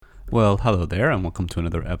Well, hello there, and welcome to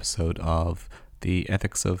another episode of The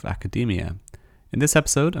Ethics of Academia. In this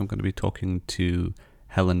episode, I'm going to be talking to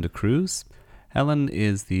Helen de Cruz. Helen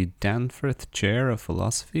is the Danforth Chair of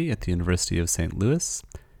Philosophy at the University of St. Louis.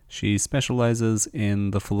 She specializes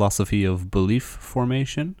in the philosophy of belief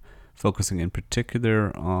formation, focusing in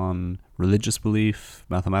particular on religious belief,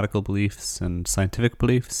 mathematical beliefs, and scientific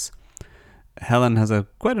beliefs. Helen has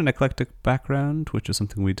quite an eclectic background, which is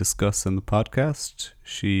something we discuss in the podcast.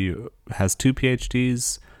 She has 2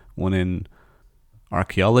 PhDs, one in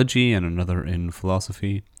archaeology and another in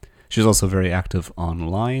philosophy. She's also very active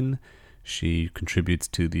online. She contributes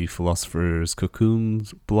to the Philosopher's Cocoon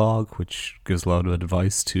blog, which gives a lot of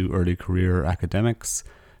advice to early career academics.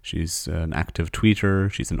 She's an active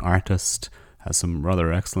tweeter. She's an artist, has some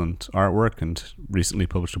rather excellent artwork, and recently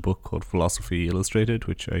published a book called Philosophy Illustrated,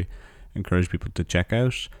 which I encourage people to check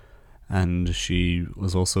out. And she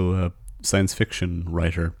was also a science fiction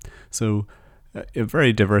writer. So a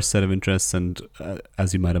very diverse set of interests, and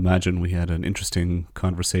as you might imagine, we had an interesting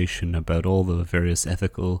conversation about all the various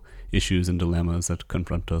ethical issues and dilemmas that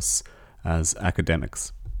confront us as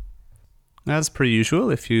academics. As per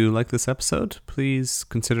usual, if you like this episode, please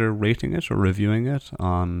consider rating it or reviewing it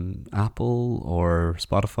on Apple or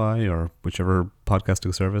Spotify or whichever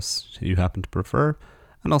podcasting service you happen to prefer,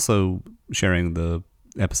 and also sharing the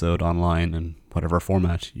episode online in whatever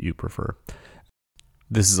format you prefer.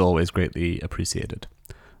 This is always greatly appreciated.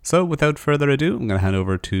 So without further ado, I'm going to hand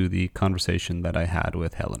over to the conversation that I had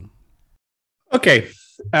with Helen. Okay.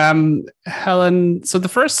 Helen, so the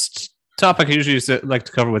first topic I usually like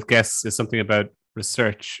to cover with guests is something about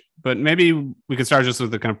research, but maybe we could start just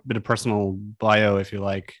with a kind of bit of personal bio, if you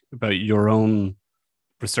like, about your own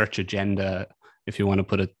research agenda, if you want to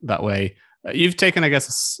put it that way. You've taken, I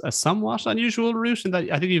guess, a somewhat unusual route in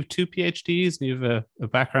that I think you have 2 PhDs and you have a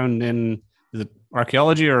background in, is it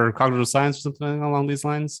archaeology or cognitive science or something along these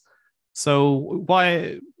lines? So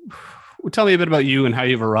tell me a bit about you and how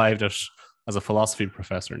you've arrived as a philosophy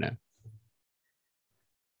professor now.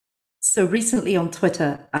 So recently on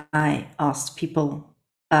Twitter, I asked people,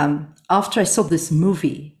 after I saw this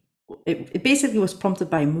movie, it basically was prompted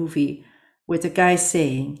by a movie with a guy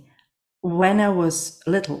saying, when I was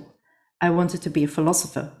little, I wanted to be a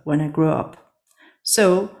philosopher when I grew up.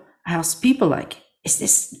 So I asked people like,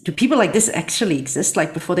 do people like this actually exist?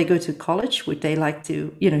 Like before they go to college, would they like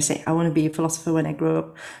to, say, I want to be a philosopher when I grow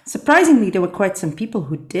up? Surprisingly, there were quite some people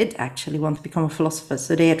who did actually want to become a philosopher.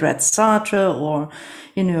 So they had read Sartre or,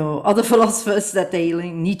 other philosophers that they,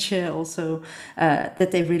 like Nietzsche also,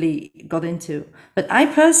 that they really got into. But I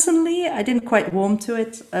personally, I didn't quite warm to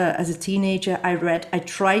it. As a teenager, I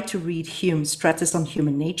tried to read Hume's Treatise on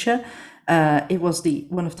Human Nature. It was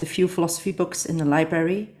one of the few philosophy books in the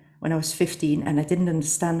library when I was 15, and I didn't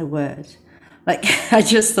understand a word. Like, I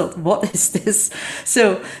just thought, what is this?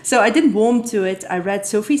 So I didn't warm to it. I read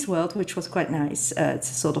Sophie's World, which was quite nice.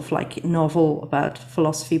 It's a sort of like novel about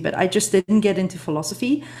philosophy, but I just didn't get into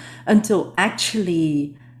philosophy until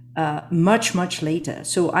actually much, much later.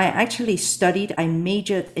 So I actually I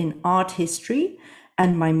majored in art history,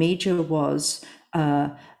 and my major was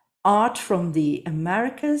art from the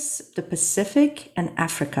Americas, the Pacific, and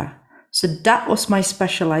Africa. So that was my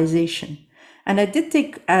specialization. And I did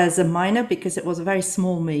take as a minor, because it was a very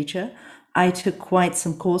small major, I took quite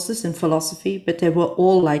some courses in philosophy, but they were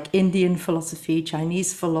all like Indian philosophy,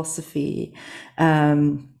 Chinese philosophy,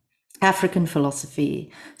 African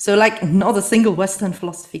philosophy. So like not a single Western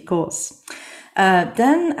philosophy course.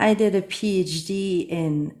 Then I did a PhD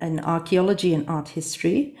in archaeology and art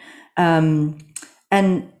history.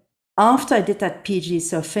 And after I did that PhD,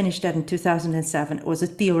 so I finished that in 2007, it was a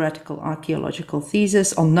theoretical archaeological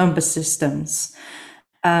thesis on number systems.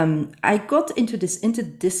 I got into this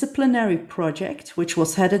interdisciplinary project, which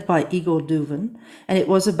was headed by Igor Duvin, and it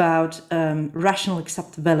was about rational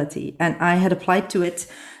acceptability. And I had applied to it,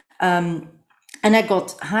 and I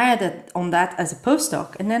got hired on that as a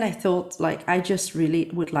postdoc. And then I thought, like, I just really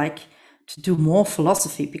would like to do more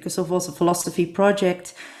philosophy, because it was a philosophy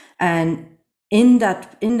project. And in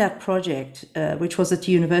that project, which was at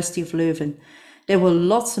the University of Leuven, there were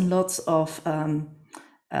lots and lots of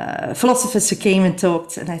philosophers who came and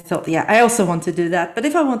talked, and I thought, yeah, I also want to do that. But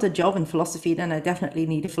if I want a job in philosophy, then I definitely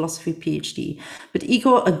need a philosophy PhD. But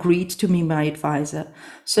Igor agreed to be my advisor.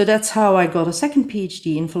 So that's how I got a second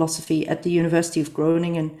PhD in philosophy at the University of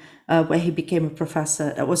Groningen, where he became a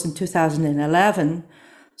professor. That was in 2011.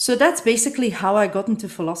 So that's basically how I got into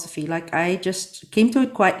philosophy. Like, I just came to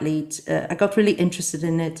it quite late. I got really interested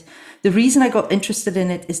in it. The reason I got interested in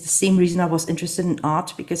it is the same reason I was interested in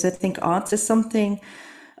art, because I think art is something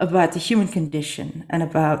about the human condition and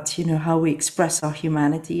about, you know, how we express our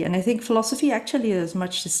humanity. And I think philosophy actually is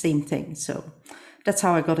much the same thing. So that's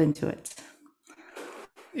how I got into it.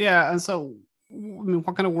 Yeah, and so I mean,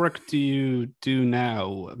 what kind of work do you do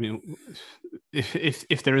now? I mean,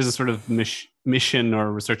 if there is a sort of mission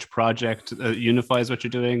or research project that unifies what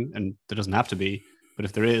you're doing, and there doesn't have to be, but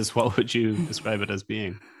if there is, what would you describe it as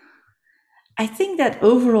being? I think that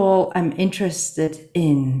overall, I'm interested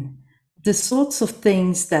in the sorts of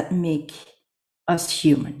things that make us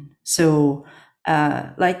human. So,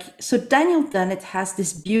 so Daniel Dennett has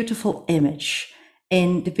this beautiful image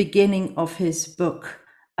in the beginning of his book.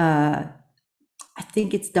 I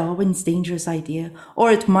think it's Darwin's Dangerous Idea,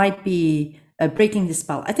 or it might be Breaking the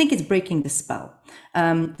Spell. I think it's Breaking the Spell.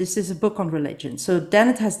 This is a book on religion. So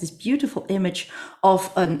Dennett has this beautiful image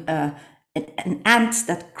of an ant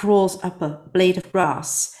that crawls up a blade of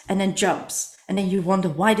grass and then jumps. And then you wonder,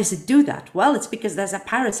 why does it do that? Well, it's because there's a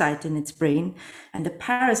parasite in its brain, and the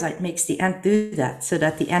parasite makes the ant do that so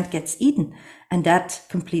that the ant gets eaten, and that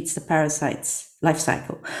completes the parasite's life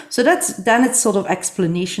cycle. So that's Dennett's sort of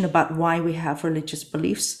explanation about why we have religious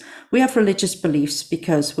beliefs. We have religious beliefs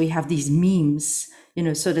because we have these memes. You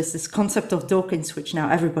know, so there's this concept of Dawkins, which now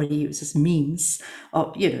everybody uses, memes,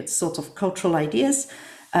 or, you know, sort of cultural ideas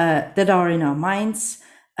that are in our minds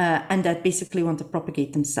and that basically want to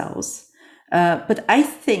propagate themselves. But I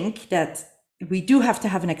think that we do have to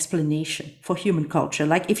have an explanation for human culture.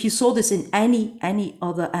 Like if you saw this in any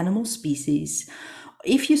other animal species,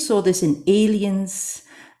 if you saw this in aliens,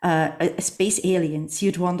 space aliens,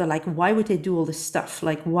 you'd wonder, like, why would they do all this stuff?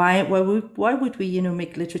 Like, why would we, you know,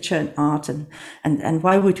 make literature and art, and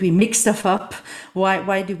why would we mix stuff up?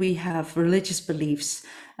 Why do we have religious beliefs?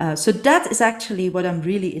 So that is actually what I'm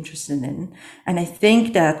really interested in, and I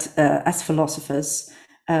think that as philosophers,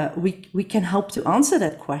 we can help to answer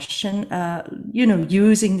that question. You know,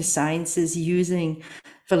 using the sciences, using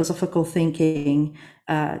philosophical thinking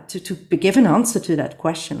to give an answer to that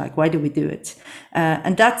question, like why do we do it?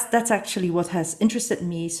 And that's actually what has interested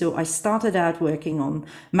me. So I started out working on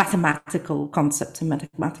mathematical concepts and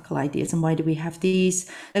mathematical ideas, and why do we have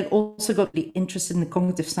these? I also got really interested in the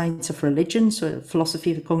cognitive science of religion, so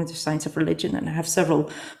philosophy of the cognitive science of religion, and I have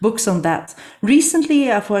several books on that.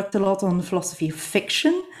 Recently, I've worked a lot on the philosophy of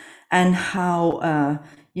fiction and how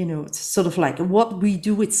you know, it's sort of like what we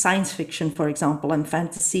do with science fiction, for example, and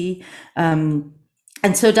fantasy.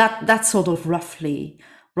 And so that's sort of roughly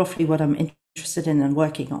what I'm interested in and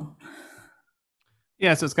working on.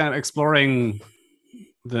 Yeah, so it's kind of exploring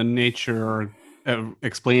the nature, or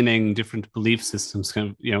explaining different belief systems, kind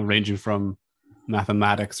of, you know, ranging from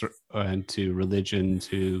mathematics to religion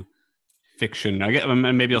to fiction. I get,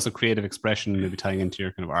 and maybe also creative expression, maybe tying into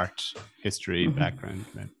your kind of art history background.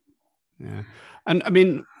 Right? Yeah, and I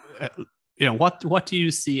mean, you know, what do you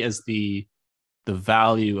see as the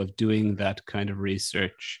value of doing that kind of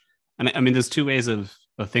research? And I mean, there's two ways of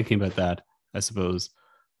thinking about that, I suppose.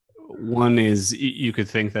 One is you could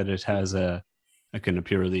think that it has a kind of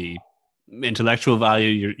purely intellectual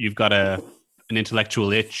value. You've got an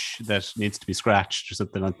intellectual itch that needs to be scratched or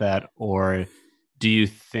something like that. Or do you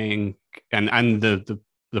think, and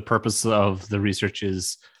the purpose of the research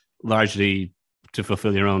is largely to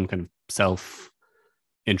fulfill your own kind of self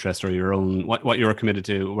interest or your own what you're committed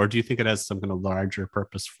to, or do you think it has some kind of larger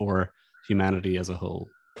purpose for humanity as a whole?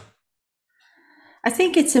 I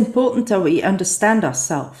think it's important that we understand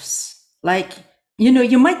ourselves. Like, you know,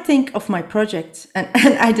 you might think of my project, and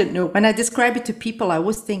I don't know, when I describe it to people, I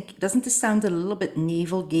always think, doesn't this sound a little bit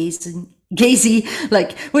navel gazy?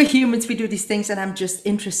 Like, we're humans, we do these things, and I'm just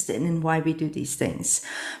interested in why we do these things.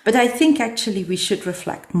 But I think actually we should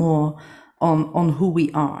reflect more on who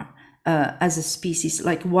we are. As a species,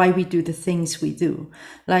 like why we do the things we do.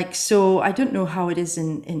 Like, so I don't know how it is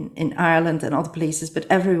in Ireland and other places, but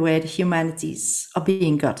everywhere the humanities are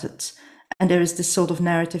being gutted. And there is this sort of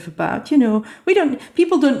narrative about, you know,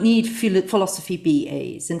 people don't need philosophy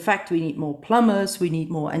BAs. In fact, we need more plumbers, we need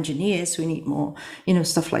more engineers, we need more, you know,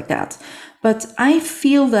 stuff like that. But I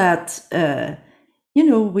feel that, you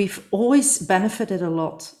know, we've always benefited a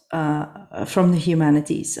lot from the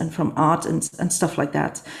humanities and from art and stuff like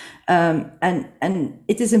that. And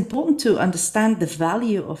it is important to understand the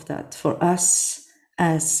value of that for us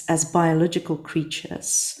as biological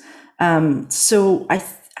creatures. So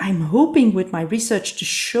I'm hoping with my research to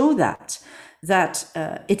show that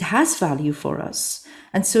it has value for us,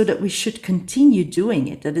 and so that we should continue doing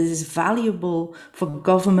it, that it is valuable for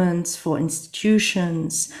governments, for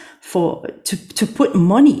institutions, to put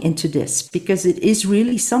money into this, because it is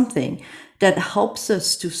really something that helps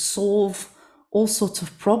us to solve all sorts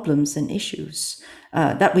of problems and issues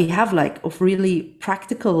that we have, like of really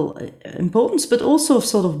practical importance, but also of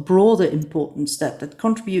sort of broader importance that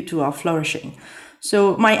contribute to our flourishing.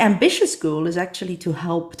 So my ambitious goal is actually to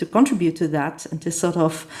help to contribute to that and to sort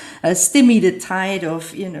of stem the tide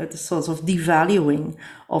of, the sorts of devaluing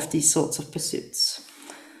of these sorts of pursuits.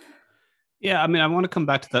 Yeah, I mean, I want to come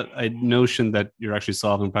back to that notion that you're actually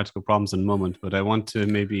solving practical problems in a moment, but I want to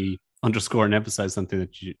maybe underscore and emphasize something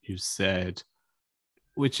that you said,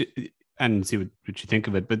 and see what you think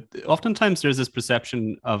of it. But oftentimes there's this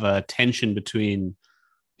perception of a tension between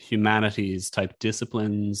humanities type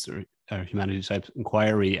disciplines or humanities type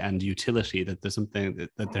inquiry and utility, that there's something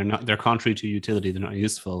that they're contrary to utility, they're not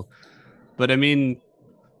useful. But I mean,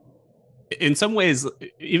 in some ways,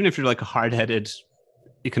 even if you're like a hard-headed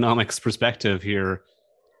economics perspective here,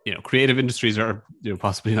 creative industries are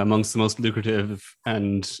possibly amongst the most lucrative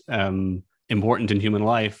and important in human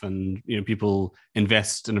life, and people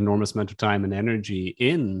invest an enormous amount of time and energy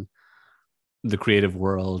in the creative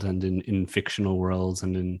world and in fictional worlds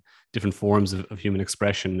and in different forms of human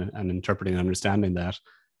expression and interpreting and understanding that.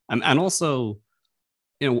 And also,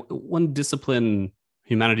 one discipline,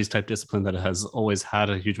 humanities type discipline, that has always had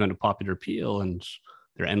a huge amount of popular appeal, and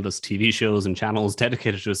there are endless TV shows and channels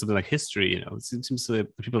dedicated to something like history. It seems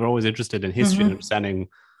that people are always interested in history and understanding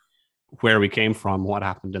where we came from, what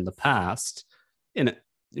happened in the past. And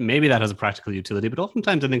maybe that has a practical utility, but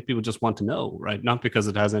oftentimes I think people just want to know, right? Not because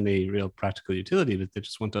it has any real practical utility, but they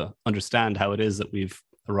just want to understand how it is that we've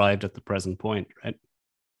arrived at the present point, right?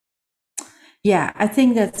 Yeah, I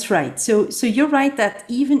think that's right. So you're right that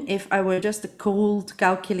even if I were just a cold,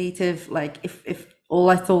 calculative, like if all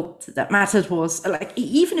I thought that mattered was, like,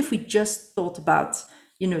 even if we just thought about,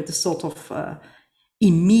 the sort of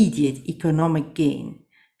immediate economic gain,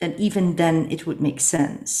 then even then it would make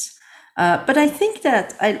sense. But I think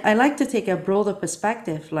that I like to take a broader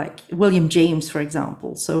perspective, like William James, for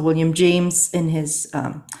example. So William James, in his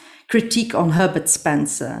critique on Herbert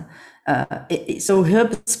Spencer, so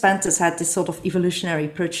Herbert Spencer's had this sort of evolutionary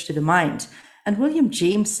approach to the mind. And William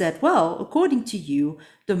James said, well, according to you,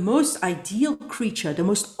 the most ideal creature, the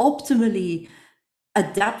most optimally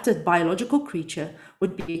adapted biological creature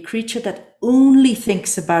would be a creature that only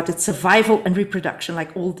thinks about its survival and reproduction,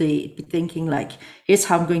 like all day. It'd be thinking like, here's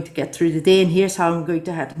how I'm going to get through the day, and here's how I'm going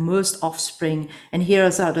to have the most offspring, and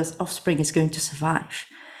here's how this offspring is going to survive.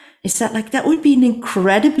 He said, like, that would be an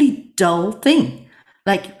incredibly dull thing.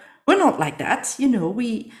 Like, we're not like that,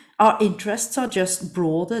 our interests are just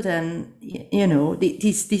broader than,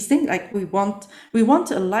 these things. Like, we want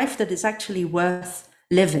a life that is actually worth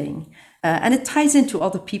living. And it ties into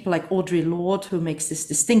other people like Audre Lorde, who makes this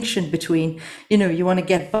distinction between, you want to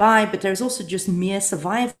get by, but there's also just mere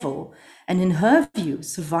survival. And in her view,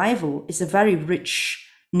 survival is a very rich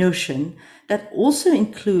notion that also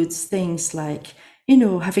includes things like,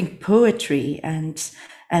 having poetry and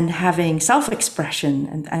having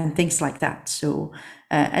self-expression and things like that. So,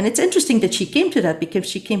 and it's interesting that she came to that because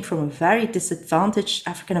she came from a very disadvantaged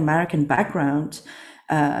African-American background,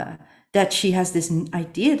 that she has this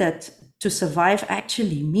idea that to survive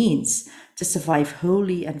actually means to survive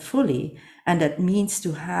wholly and fully. And that means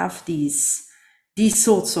to have these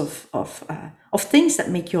sorts of things that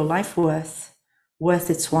make your life worth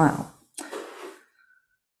its while.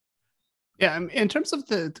 Yeah, in terms of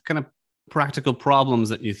the kind of practical problems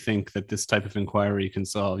that you think that this type of inquiry can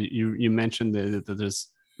solve, you mentioned that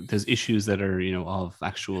there's issues that are of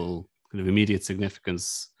actual kind of immediate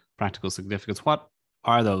significance, practical significance. What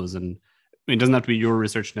are those? And I mean, it doesn't have to be your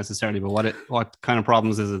research necessarily, but what kind of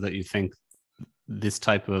problems is it that you think this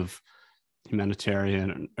type of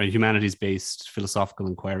humanitarian or humanities-based philosophical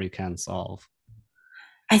inquiry can solve?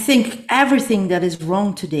 I think everything that is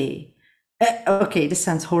wrong today. Okay, this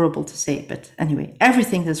sounds horrible to say, but anyway,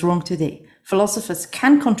 everything that's wrong today, philosophers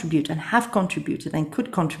can contribute and have contributed and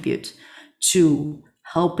could contribute to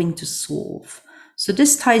helping to solve. So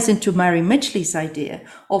this ties into Mary Midgley's idea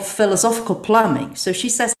of philosophical plumbing. So she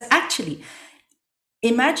says, actually,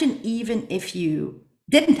 imagine even if you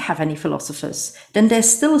didn't have any philosophers, then there's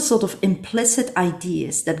still a sort of implicit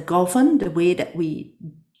ideas that govern the way that we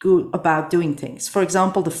go about doing things. For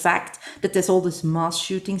example, the fact that there's all these mass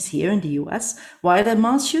shootings here in the US. Why are there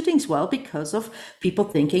mass shootings? Well, because of people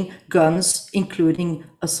thinking guns, including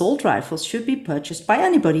assault rifles, should be purchased by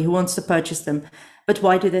anybody who wants to purchase them. But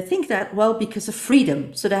why do they think that? Well, because of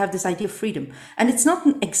freedom. So they have this idea of freedom. And it's not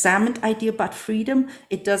an examined idea about freedom.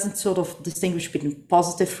 It doesn't sort of distinguish between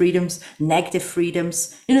positive freedoms, negative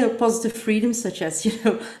freedoms, positive freedoms such as,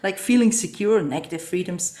 like feeling secure, negative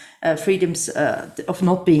freedoms, of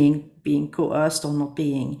not being coerced or not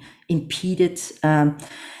being impeded.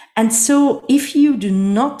 And so if you do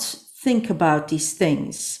not think about these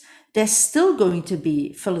things, there's still going to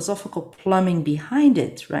be philosophical plumbing behind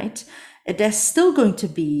it, right? There's still going to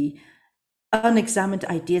be unexamined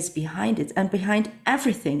ideas behind it, and behind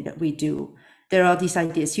everything that we do. There are these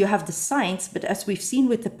ideas. You have the science, but as we've seen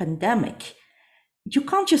with the pandemic, you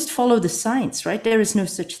can't just follow the science, right? There is no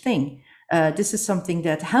such thing. This is something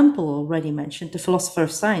that Hempel already mentioned, the philosopher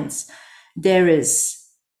of science. There is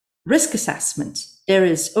risk assessment. There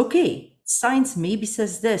is, okay, science maybe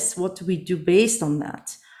says this, what do we do based on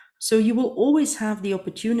that? So you will always have the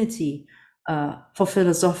opportunity for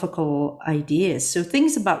philosophical ideas. So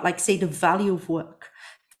things about, like, say, the value of work,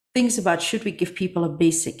 things about, should we give people a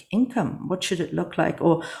basic income? What should it look like?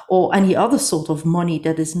 Or any other sort of money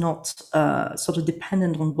that is not sort of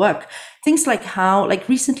dependent on work. Things like how, like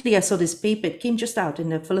recently I saw this paper, it came just out in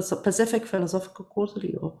the Pacific Philosophical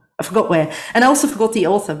Quarterly, or I forgot where, and I also forgot the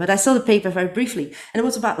author, but I saw the paper very briefly. And it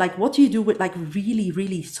was about, like, what do you do with, like, really,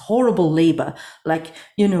 really horrible labor? Like,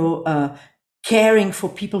 caring for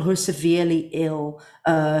people who are severely ill,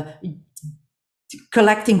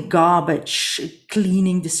 collecting garbage,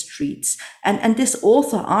 cleaning the streets. And this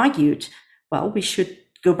author argued, well, we should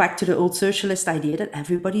go back to the old socialist idea that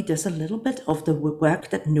everybody does a little bit of the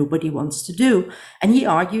work that nobody wants to do. And he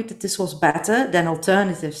argued that this was better than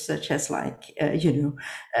alternatives such as, like,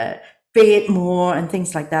 pay it more and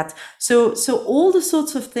things like that. So all the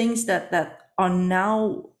sorts of things that are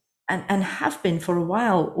now and have been for a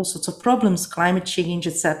while, all sorts of problems, climate change,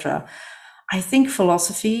 etc. I think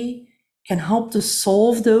philosophy can help to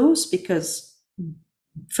solve those, because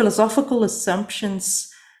philosophical assumptions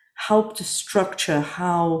help to structure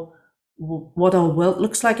what our world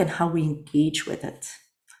looks like and how we engage with it.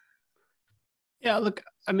 Yeah, look,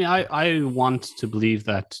 I mean, I want to believe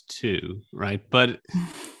that too, right? But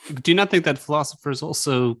do you not think that philosophers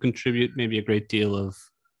also contribute maybe a great deal of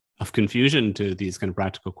confusion to these kind of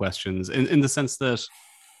practical questions, in the sense that,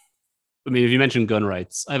 I mean, if you mentioned gun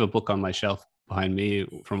rights, I have a book on my shelf behind me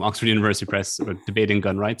from Oxford University Press about debating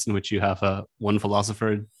gun rights, in which you have one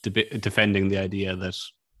philosopher defending the idea that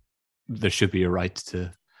there should be a right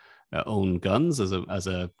to own guns as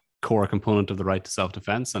a core component of the right to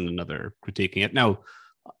self-defense, and another critiquing it. Now,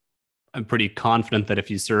 I'm pretty confident that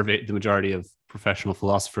if you survey the majority of professional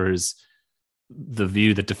philosophers, the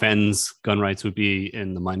view that defends gun rights would be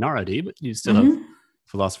in the minority, but you still have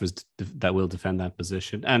philosophers that will defend that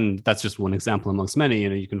position. And that's just one example amongst many.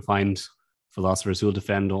 You can find philosophers who will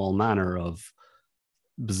defend all manner of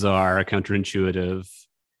bizarre, counterintuitive,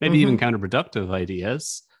 maybe even counterproductive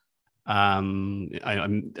ideas.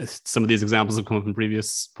 Some of these examples have come up in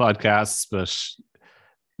previous podcasts, but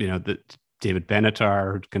that David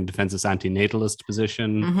Benatar can defend this anti-natalist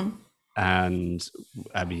position. And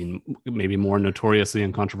I mean, maybe more notoriously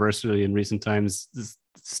and controversially in recent times,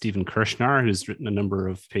 Stephen Kirshner, who's written a number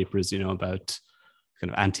of papers, about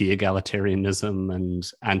kind of anti-egalitarianism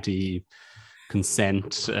and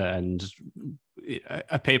anti-consent, and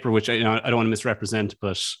a paper which I don't want to misrepresent,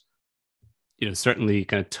 but certainly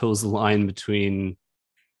kind of toes the line between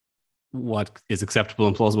what is acceptable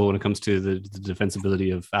and plausible when it comes to the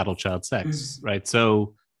defensibility of adult-child sex, right?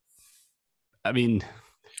 So, I mean,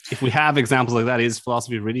 if we have examples like that, is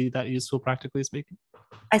philosophy really that useful, practically speaking?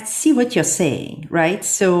 I see what you're saying, right?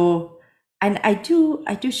 So, and I do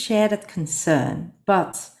share that concern,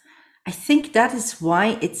 but I think that is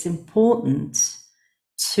why it's important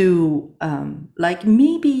to,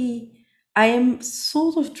 maybe I am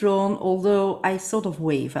sort of drawn, although I sort of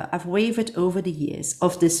waver. I've wavered over the years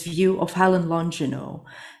of this view of Helen Longino,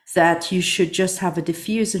 that you should just have a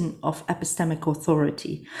diffusion of epistemic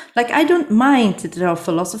authority. Like, I don't mind that there are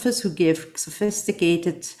philosophers who give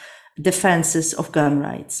sophisticated defenses of gun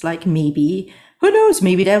rights. Like, maybe, who knows,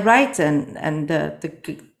 maybe they're right, and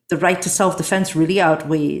the right to self-defense really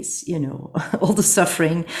outweighs, all the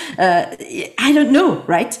suffering. I don't know,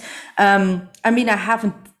 right? I mean, I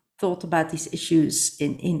haven't thought about these issues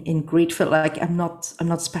in great field. Like, I'm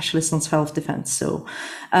not specialist on self-defense. So,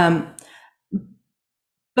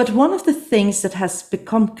 but one of the things that has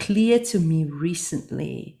become clear to me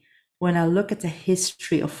recently, when I look at the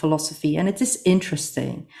history of philosophy, and it is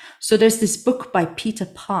interesting. So there's this book by Peter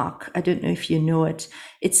Park. I don't know if you know it.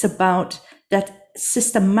 It's about that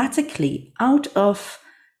systematically out of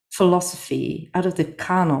philosophy, out of the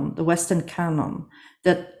canon, the Western canon,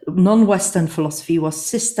 that non-Western philosophy was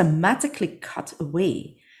systematically cut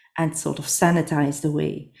away and sort of sanitized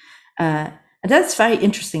away. And that's very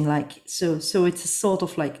interesting. Like, so it's a sort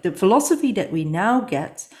of like the philosophy that we now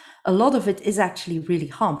get a lot of it is actually really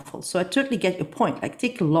harmful. So I totally get your point. Like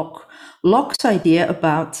take Locke's idea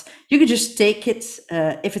about you can just take it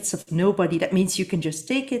if it's of nobody. That means you can just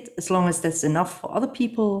take it as long as that's enough for other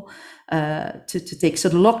people to take. So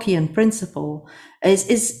the Lockean principle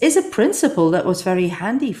is a principle that was very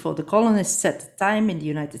handy for the colonists at the time in the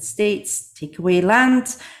United States. Take away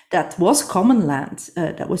land that was common land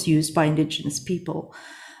that was used by indigenous people.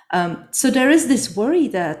 So there is this worry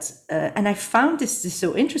that, and I found this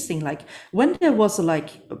so interesting, like when there was a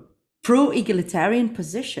pro-egalitarian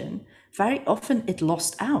position, very often it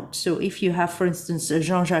lost out. So if you have, for instance,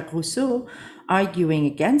 Jean-Jacques Rousseau arguing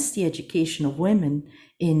against the education of women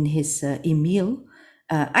in his Emile,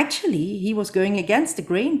 actually he was going against the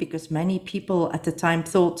grain because many people at the time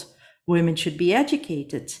thought women should be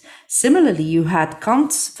educated. Similarly, you had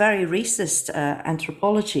Kant's very racist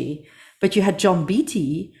anthropology, but you had John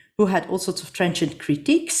Beattie, who had all sorts of trenchant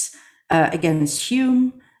critiques against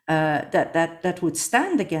Hume that would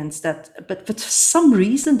stand against that. But for some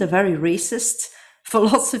reason, the very racist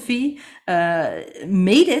philosophy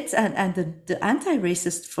made it, and the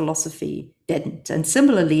anti-racist philosophy didn't. And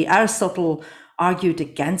similarly, Aristotle argued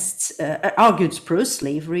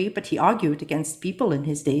pro-slavery, but he argued against people in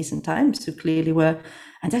his days and times who clearly were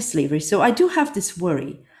anti-slavery. So I do have this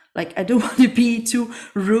worry. Like, I don't want to be too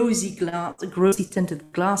rosy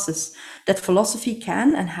tinted glasses, that philosophy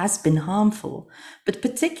can and has been harmful, but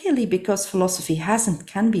particularly because philosophy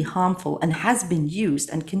can be harmful and has been used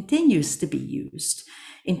and continues to be used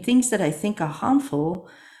in things that I think are harmful.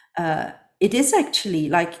 It is actually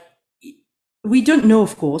like, we don't know,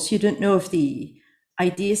 of course, you don't know if the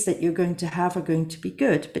ideas that you're going to have are going to be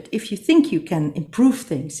good, but if you think you can improve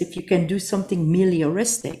things, if you can do something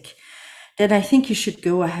melioristic, then I think you should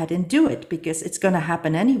go ahead and do it, because it's going to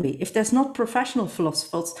happen anyway. If there's not professional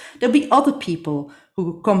philosophers, there'll be other people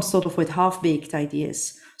who come sort of with half-baked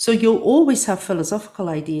ideas. So you'll always have philosophical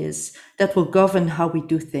ideas that will govern how we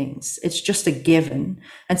do things. It's just a given.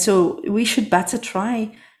 And so we should better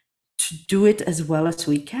try to do it as well as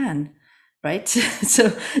we can. Right.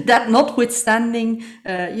 So that notwithstanding,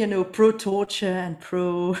 pro-torture and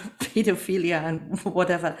pro-pedophilia and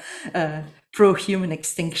whatever, pro-human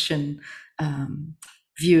extinction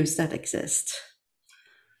views that exist.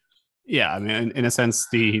 Yeah, I mean, in a sense,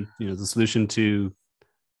 the solution to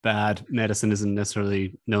bad medicine isn't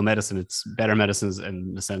necessarily no medicine; it's better medicines.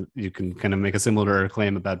 And in a sense, you can kind of make a similar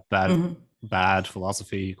claim about bad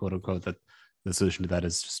philosophy, quote unquote, that the solution to that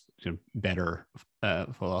is just better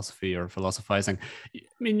philosophy or philosophizing. I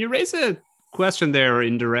mean, you raise a question there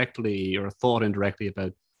indirectly, or thought indirectly,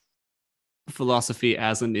 about philosophy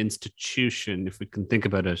as an institution, if we can think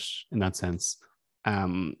about it in that sense.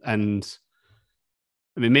 And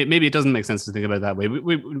I mean, maybe it doesn't make sense to think about it that way.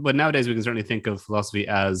 But nowadays we can certainly think of philosophy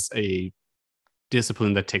as a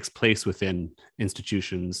discipline that takes place within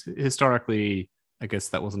institutions. Historically, I guess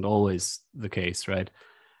that wasn't always the case, right?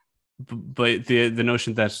 But the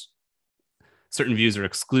notion that certain views are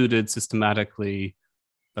excluded systematically,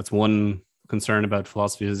 that's one concern about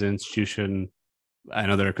philosophy as an institution.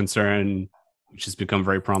 Another concern, which has become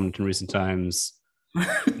very prominent in recent times,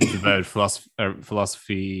 is about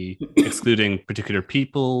philosophy excluding particular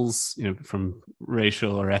peoples, from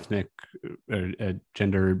racial or ethnic or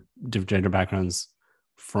different gender backgrounds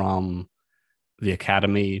from the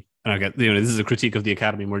academy. And I get, this is a critique of the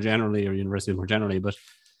academy more generally, or university more generally, but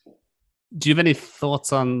do you have any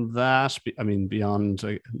thoughts on that? I mean, beyond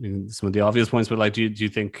some of the obvious points, but like, do you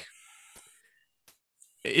think,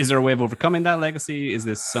 is there a way of overcoming that legacy? Is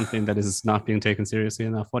this something that is not being taken seriously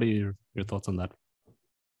enough? What are your thoughts on that?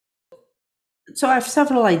 So I have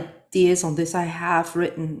several ideas on this. I have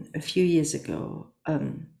written a few years ago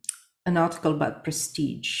an article about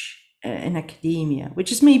prestige in academia,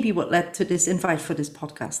 which is maybe what led to this invite for this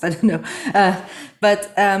podcast. I don't know.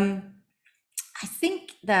 But I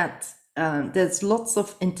think that there's lots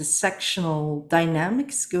of intersectional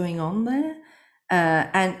dynamics going on there.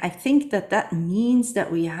 And I think that means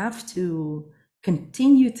that we have to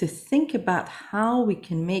continue to think about how we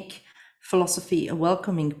can make philosophy a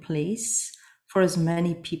welcoming place for as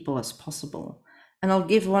many people as possible. And I'll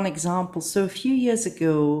give one example. So a few years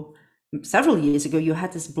ago, several years ago, you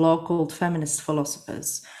had this blog called Feminist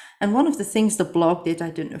Philosophers. And one of the things the blog did, I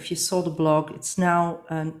don't know if you saw the blog, it's now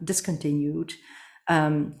discontinued.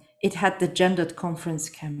 It had the Gendered Conference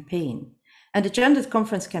campaign. And the Gendered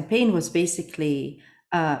Conference campaign was basically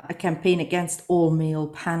a campaign against all male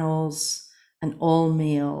panels and all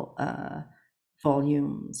male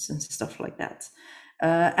volumes and stuff like that.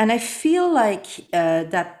 And I feel like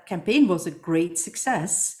that campaign was a great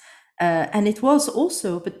success. And it was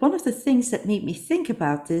also, but one of the things that made me think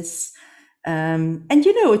about this And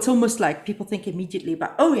it's almost like people think immediately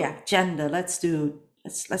about, oh yeah, gender. Let's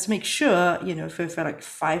make sure, if we've got like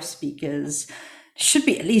 5 speakers, there should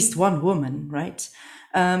be at least 1 woman, right?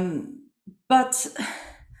 But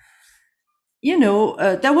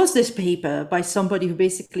there was this paper by somebody who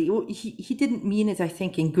basically, he didn't mean it, I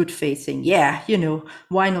think, in good faith, saying, yeah,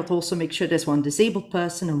 why not also make sure there's 1 disabled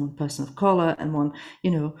person and 1 person of color and 1,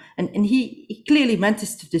 and he clearly meant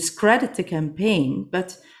this to discredit the campaign,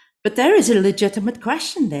 but there is a legitimate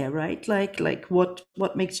question there, right? Like what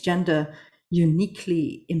makes gender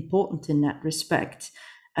uniquely important in that respect?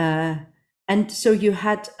 And so you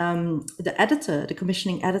had the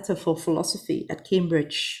commissioning editor for philosophy at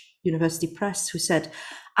Cambridge University Press, who said,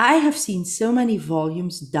 I have seen so many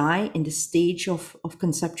volumes die in the stage of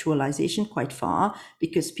conceptualization quite far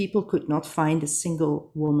because people could not find a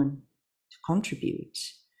single woman to contribute.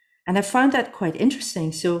 And I found that quite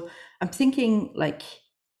interesting. So I'm thinking, like,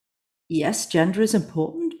 yes, gender is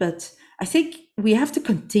important, but I think we have to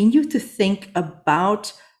continue to think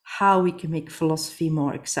about how we can make philosophy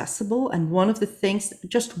more accessible. And one of the things,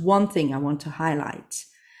 just one thing I want to highlight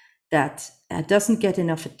that doesn't get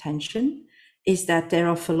enough attention is that there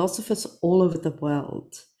are philosophers all over the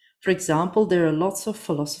world. For example, there are lots of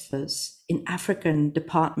philosophers in African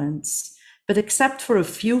departments, but except for a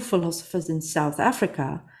few philosophers in South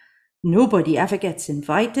Africa, nobody ever gets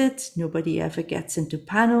invited, nobody ever gets into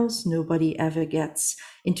panels, nobody ever gets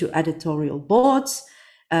into editorial boards.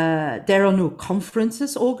 There are no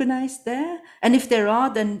conferences organized there. And if there are,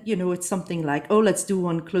 then, it's something like, oh, let's do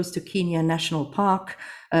one close to Kenya National Park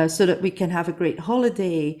so that we can have a great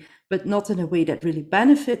holiday, but not in a way that really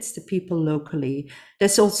benefits the people locally.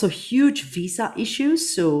 There's also huge visa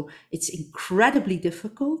issues. So it's incredibly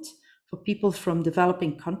difficult for people from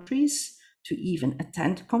developing countries to even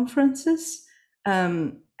attend conferences.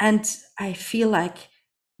 And I feel like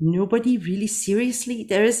nobody really seriously,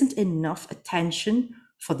 there isn't enough attention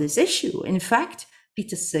for this issue. In fact,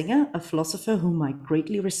 Peter Singer, a philosopher whom I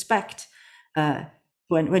greatly respect,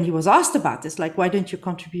 when he was asked about this, like, why don't you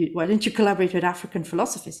collaborate with African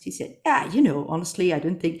philosophers? He said, yeah, honestly, I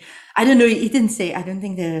don't know, he didn't say, I don't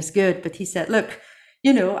think they're as good, but he said, look,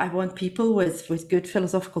 I want people with good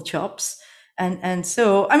philosophical chops. And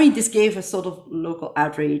so, I mean, this gave a sort of local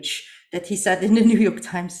outrage that he said in the New York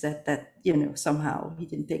Times that somehow he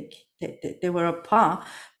didn't think that they were a par.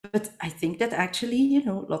 But I think that actually,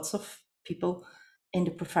 lots of people in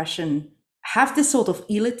the profession have this sort of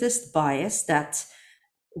elitist bias that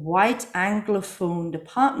white Anglophone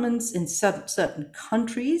departments in certain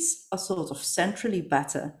countries are sort of centrally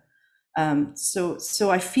better. So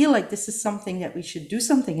I feel like this is something that we should do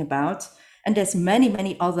something about. And there's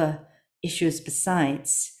many other issues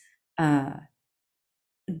besides that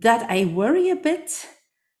I worry a bit.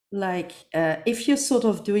 Like if you're sort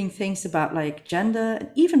of doing things about like gender and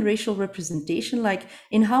even racial representation, like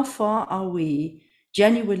in how far are we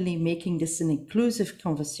genuinely making this an inclusive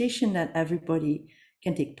conversation that everybody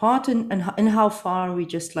can take part in, and how far are we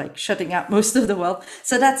just like shutting out most of the world?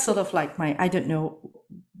 So that's sort of like I don't know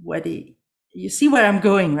whether you see where I'm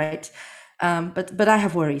going, right? But I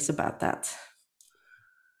have worries about that.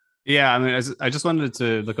 Yeah, I mean, I just wanted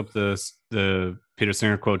to look up the Peter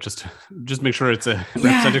Singer quote just to make sure it's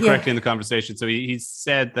represented correctly in the conversation. So he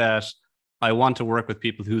said that I want to work with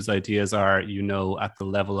people whose ideas are, at the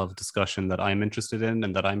level of discussion that I'm interested in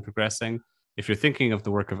and that I'm progressing. If you're thinking of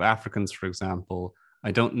the work of Africans, for example,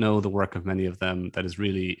 I don't know the work of many of them that is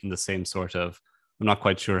really in the same sort of, I'm not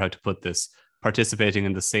quite sure how to put this, participating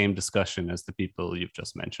in the same discussion as the people you've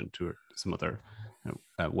just mentioned, or some other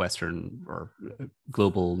Western or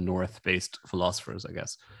global North-based philosophers, I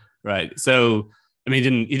guess. Right. So, I mean,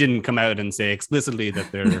 he didn't come out and say explicitly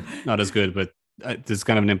that they're not as good, but there's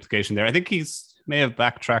kind of an implication there. I think may have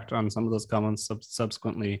backtracked on some of those comments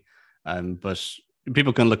subsequently, but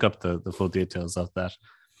people can look up the full details of that.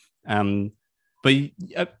 But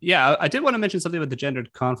yeah, I did want to mention something about the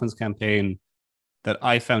Gendered Conference campaign that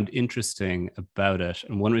I found interesting about it,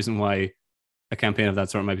 and one reason why a campaign of that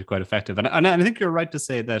sort might be quite effective. And I think you're right to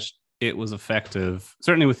say that it was effective,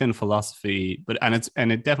 certainly within philosophy, but it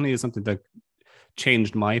definitely is something that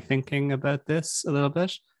changed my thinking about this a little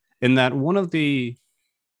bit, in that one of the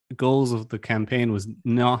goals of the campaign was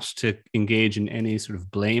not to engage in any sort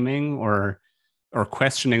of blaming or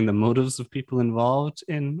questioning the motives of people involved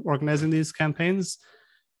in organizing these campaigns.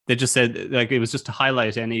 They just said, like, it was just to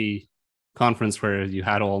highlight any conference where you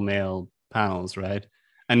had all male panels, right?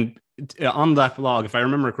 And on that blog, if I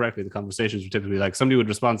remember correctly, the conversations were typically like somebody would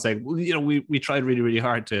respond saying, well, we tried really, really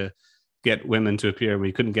hard to get women to appear.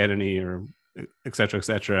 We couldn't get any, or et cetera, et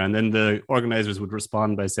cetera. And then the organizers would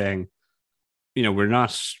respond by saying, we're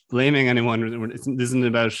not blaming anyone. This isn't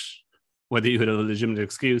about whether you had a legitimate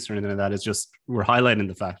excuse or anything like that. It's just we're highlighting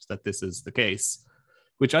the fact that this is the case,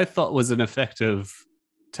 which I thought was an effective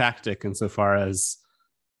tactic insofar as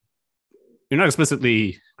you're not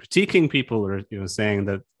explicitly critiquing people or saying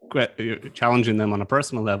that you're challenging them on a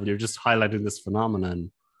personal level. You're just highlighting this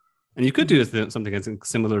phenomenon, and you could do something that's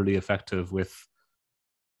similarly effective with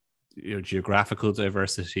geographical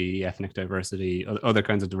diversity, ethnic diversity, other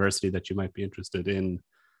kinds of diversity that you might be interested in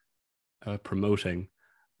promoting.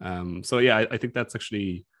 So yeah, I think that's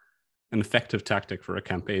actually an effective tactic for a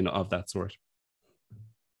campaign of that sort.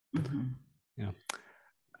 Mm-hmm. Yeah.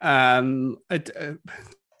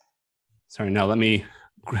 Sorry, now let me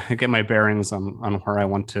get my bearings on where I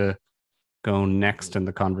want to go next in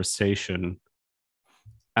the conversation.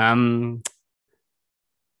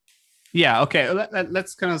 Yeah, okay.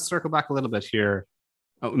 Let's kind of circle back a little bit here.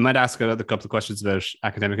 We might ask another couple of questions about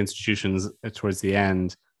academic institutions towards the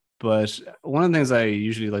end. But one of the things I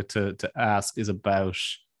usually like to ask is about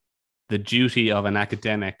the duty of an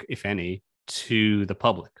academic, if any, to the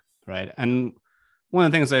public, right? And one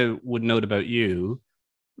of the things I would note about you,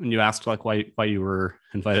 when you asked like why you were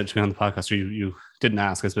invited to be on the podcast, or you didn't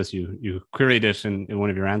ask, I suppose you queried it in one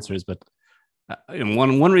of your answers, but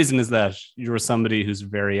one reason is that you're somebody who's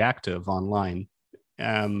very active online,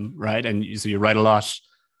 right? And so you write a lot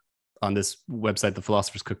on this website, The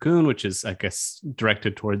Philosopher's Cocoon, which is, I guess,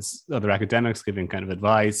 directed towards other academics, giving kind of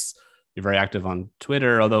advice. You're very active on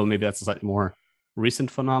Twitter, although maybe that's a slightly more recent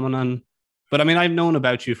phenomenon. But I mean, I've known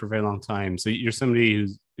about you for a very long time. So you're somebody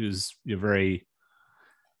who's you're very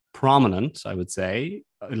prominent, I would say,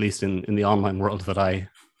 at least in the online world that I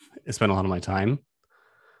spend a lot of my time.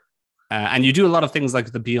 And you do a lot of things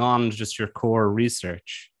like the beyond just your core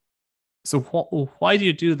research. So why do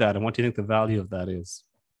you do that? And what do you think the value of that is?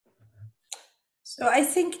 So I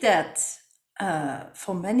think that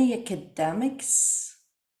for many academics,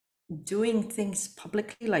 doing things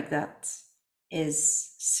publicly like that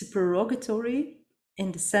is supererogatory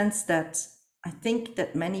in the sense that I think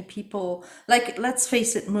that many people, like, let's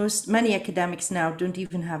face it, many academics now don't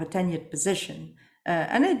even have a tenured position.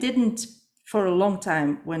 And I didn't for a long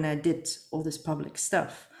time when I did all this public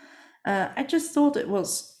stuff. I just thought it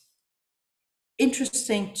was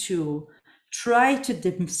interesting to try to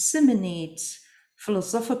disseminate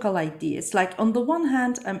philosophical ideas. Like, on the one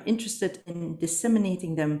hand, I'm interested in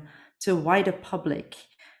disseminating them to a wider public,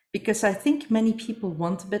 because I think many people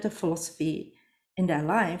want a bit of philosophy in their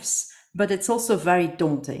lives, but it's also very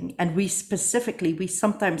daunting. And we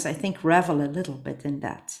sometimes, I think, revel a little bit in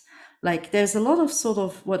that. Like, there's a lot of sort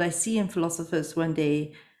of what I see in philosophers when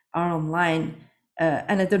they are online,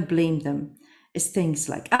 and I don't blame them, is things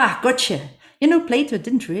like, gotcha. Plato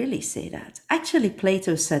didn't really say that. Actually,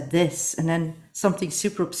 Plato said this, and then something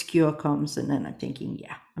super obscure comes, and then I'm thinking,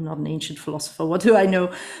 yeah, I'm not an ancient philosopher. What do I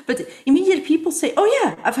know? But immediately people say, oh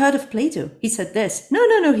yeah, I've heard of Plato. He said this.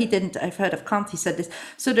 No, he didn't. I've heard of Kant. He said this.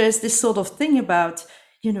 So there's this sort of thing about,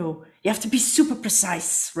 you have to be super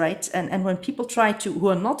precise, right? And when people who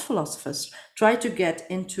are not philosophers, try to get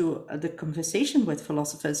into the conversation with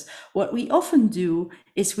philosophers, what we often do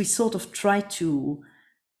is we sort of try to,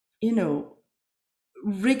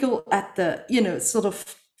 wriggle at the, sort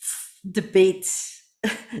of debate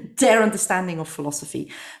their understanding of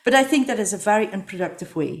philosophy. But I think that is a very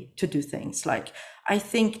unproductive way to do things. Like, I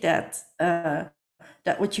think that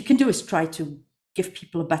that what you can do is try to give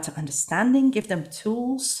people a better understanding, give them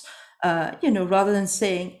tools, rather than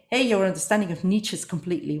saying, hey, your understanding of Nietzsche is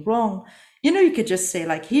completely wrong. You could just say,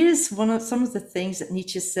 like, here's some of the things that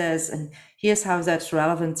Nietzsche says, and here's how that's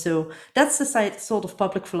relevant. So that's the sort of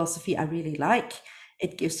public philosophy I really like.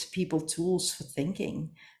 It gives people tools for thinking.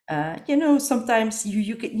 Sometimes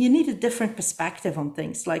you need a different perspective on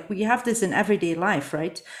things. Like, we have this in everyday life,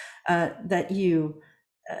 right? That you're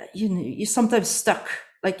sometimes stuck.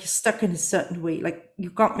 Like, you're stuck in a certain way, like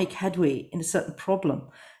you can't make headway in a certain problem.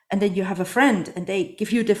 And then you have a friend and they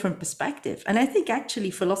give you a different perspective. And I think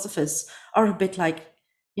actually philosophers are a bit like,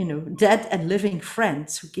 dead and living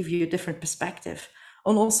friends who give you a different perspective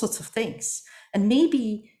on all sorts of things. And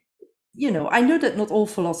maybe, I know that not all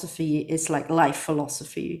philosophy is like life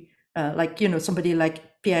philosophy. Somebody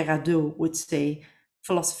like Pierre Hadot would say,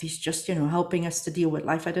 philosophy is just, helping us to deal with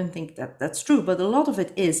life. I don't think that that's true, but a lot of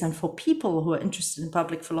it is. And for people who are interested in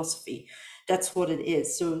public philosophy, that's what it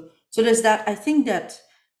is. So there's that. I think that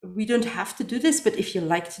we don't have to do this, but if you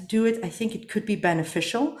like to do it, I think it could be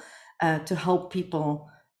beneficial to help people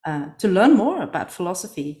to learn more about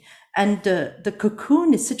philosophy. And the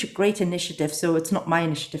Cocoon is such a great initiative. So it's not my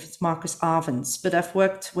initiative, it's Marcus Arvens, but I've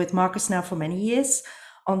worked with Marcus now for many years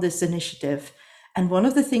on this initiative. And one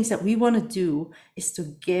of the things that we want to do is to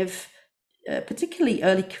give particularly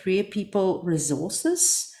early career people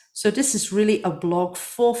resources. So this is really a blog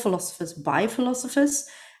for philosophers by philosophers.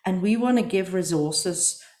 And we want to give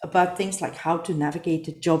resources about things like how to navigate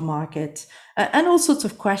the job market and all sorts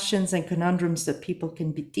of questions and conundrums that people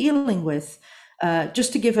can be dealing with,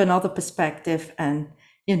 just to give another perspective and,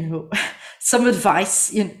 some advice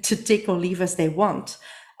to take or leave as they want.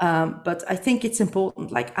 But I think it's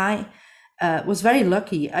important. Like I was very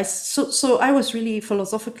lucky. So I was really,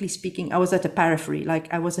 philosophically speaking, I was at the periphery.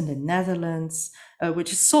 Like I was in the Netherlands,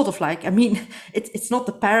 which is sort of like, it's not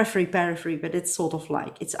the periphery, but it's sort of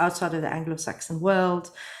like, it's outside of the Anglo-Saxon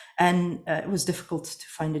world. And it was difficult to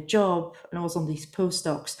find a job. And I was on these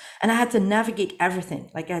postdocs and I had to navigate everything.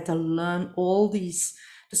 Like I had to learn all the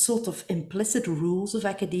sort of implicit rules of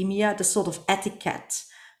academia, the sort of etiquette,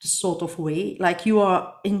 the sort of way, like you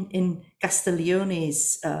are in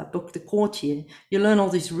Castiglione's book, The Courtier, you learn all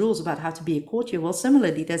these rules about how to be a courtier. Well,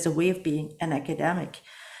 similarly, there's a way of being an academic.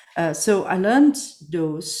 So I learned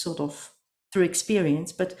those sort of through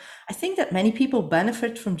experience, but I think that many people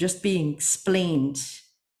benefit from just being explained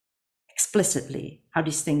explicitly how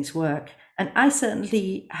these things work. And I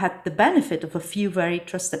certainly had the benefit of a few very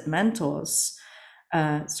trusted mentors,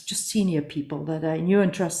 just senior people that I knew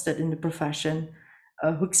and trusted in the profession,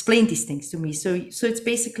 who explained these things to me. So it's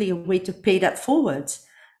basically a way to pay that forward.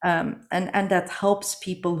 And that helps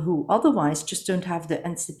people who otherwise just don't have the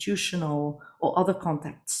institutional or other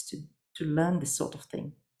contacts to learn this sort of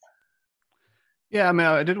thing. Yeah, I mean,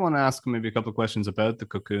 I did want to ask maybe a couple of questions about the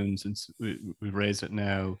cocoon since we've raised it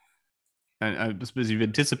now. And I suppose you've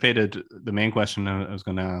anticipated the main question I was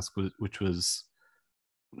going to ask, which was,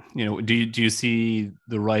 do you see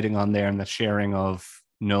the writing on there and the sharing of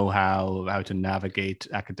know-how, how to navigate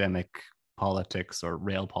academic politics or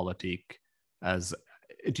realpolitik as,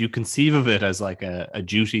 do you conceive of it as like a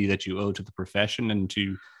duty that you owe to the profession and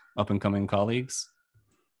to up and coming colleagues?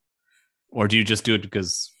 Or do you just do it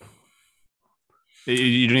because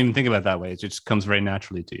you don't even think about it that way? It just comes very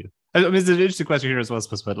naturally to you. I mean, it's an interesting question here as well,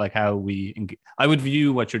 but like how I would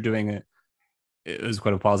view what you're doing as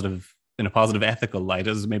quite in a positive ethical light,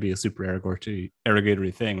 as maybe a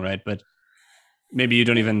supererogatory thing, right? But maybe you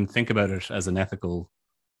don't even think about it as an ethical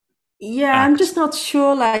act. I'm just not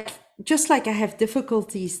sure. Just like I have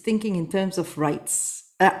difficulties thinking in terms of rights.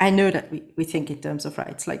 I know that we think in terms of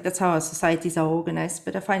rights, like that's how our societies are organized,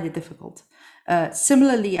 but I find it difficult.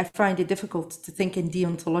 Similarly, I find it difficult to think in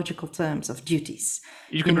deontological terms of duties.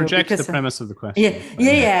 You can reject the premise of the question.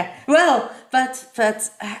 Yeah. Well, but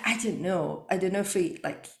I don't know. I don't know if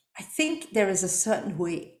I think there is a certain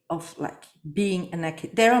way of like being an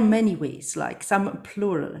academic. There are many ways, like I'm a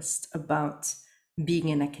pluralist about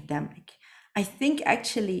being an academic. I think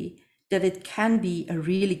actually that it can be a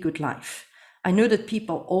really good life. I know that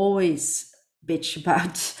people always bitch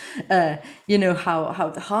about,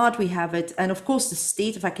 how hard we have it. And of course, the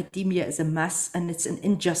state of academia is a mess and it's an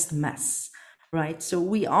unjust mess, right? So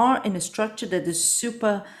we are in a structure that is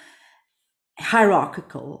super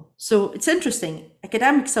hierarchical. So it's interesting.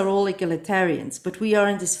 Academics are all egalitarians, but we are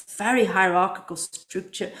in this very hierarchical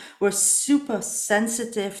structure. We're super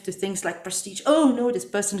sensitive to things like prestige. Oh no, this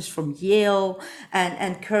person is from Yale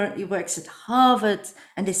and currently works at Harvard,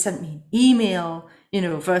 and they sent me an email,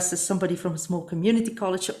 versus somebody from a small community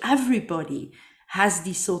college. So everybody has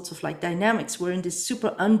these sorts of like dynamics. We're in this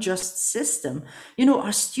super unjust system.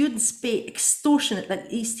 Our students pay extortionate,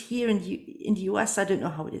 at least here in the US, I don't know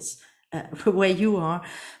how it is where you are,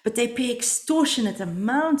 but they pay extortionate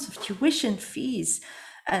amounts of tuition fees,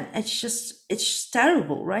 and it's just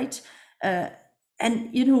terrible, right? And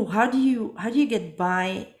how do you get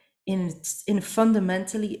by in a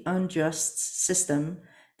fundamentally unjust system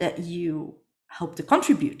that you help to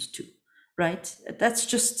contribute to, right? That's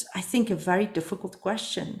just, I think, a very difficult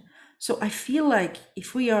question. So I feel like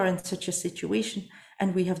if we are in such a situation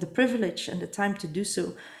and we have the privilege and the time to do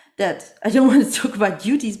so, that I don't want to talk about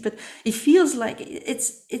duties, but it feels like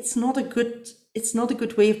it's not a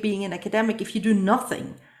good way of being an academic if you do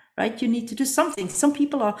nothing, right? You need to do something. Some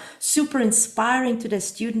people are super inspiring to their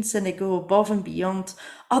students and they go above and beyond.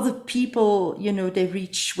 Other people, they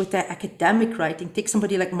reach with their academic writing. Take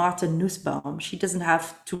somebody like Martha Nussbaum. She doesn't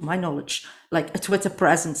have, to my knowledge, like a Twitter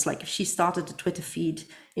presence. Like if she started a Twitter feed,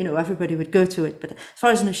 everybody would go to it. But as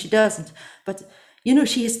far as I know, she doesn't. But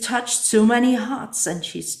she has touched so many hearts and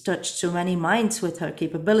she's touched so many minds with her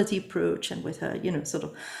capability approach and with her, sort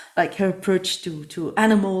of like her approach to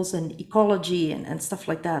animals and ecology and stuff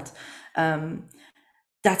like that.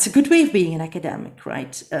 That's a good way of being an academic,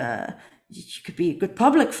 right? You could be a good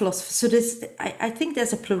public philosopher. So I think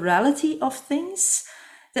there's a plurality of things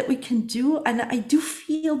that we can do. And I do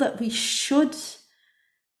feel that we should,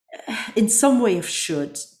 in some way of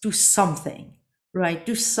should, do something, right?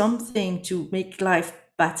 Do something to make life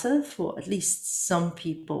better for at least some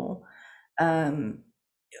people,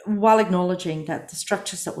 while acknowledging that the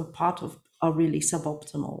structures that we're part of are really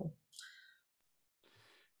suboptimal.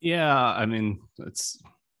 Yeah, I mean, it's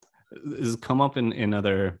come up in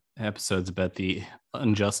other episodes about the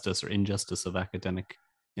injustice or injustice of academic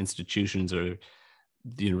institutions or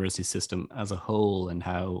the university system as a whole, and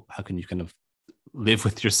how can you kind of live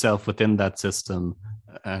with yourself within that system,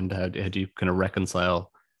 and how do you kind of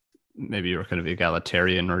reconcile maybe your kind of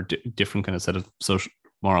egalitarian or different kind of set of social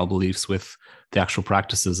moral beliefs with the actual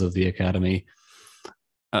practices of the academy,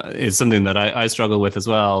 is something that I struggle with as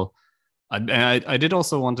well. I did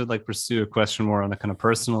also want to like pursue a question more on a kind of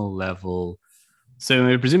personal level. So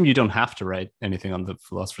I presume you don't have to write anything on the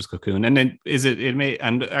Philosopher's Cocoon, and then it may,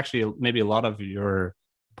 and actually maybe a lot of your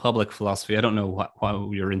public philosophy, I don't know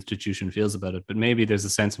how your institution feels about it, but maybe there's a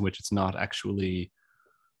sense in which it's not actually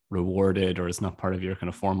rewarded, or it's not part of your kind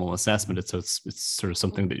of formal assessment. It's sort of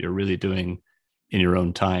something that you're really doing in your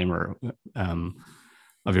own time, or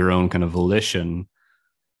of your own kind of volition.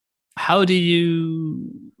 How do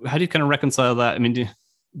you kind of reconcile that? I mean,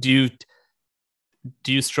 do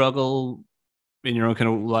you struggle in your own kind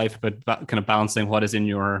of life about kind of balancing what is in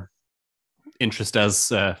your interest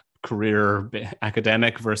as a career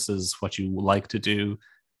academic versus what you like to do?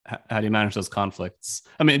 How do you manage those conflicts?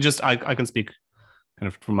 I mean, just I can speak kind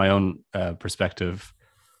of from my own perspective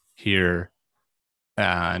here,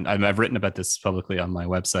 and I've written about this publicly on my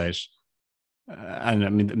website. And I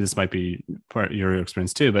mean, this might be part of your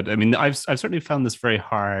experience too, but I mean, I've certainly found this very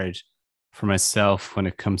hard for myself when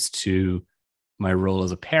it comes to my role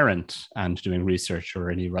as a parent and doing research or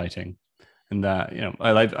any writing. And that, you know,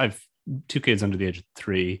 I've 2 kids under the age of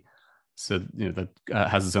 3, so you know that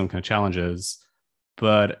has its own kind of challenges.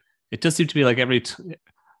 But it does seem to be like every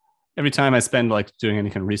time I spend like doing any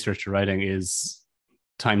kind of research or writing is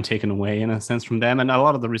time taken away in a sense from them. And a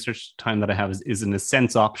lot of the research time that I have is in a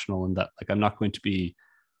sense optional, in that like I'm not going to be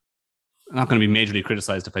majorly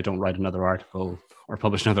criticized if I don't write another article or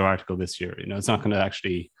publish another article this year. You know, it's not going to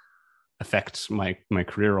actually affect my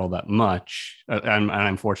career all that much. And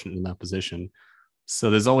I'm fortunate in that position.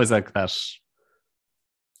 So there's always like that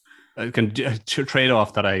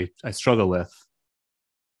trade-off that I struggle with.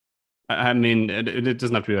 I mean, it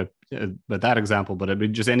doesn't have to be about that example, but I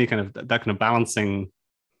mean, just any kind of that kind of balancing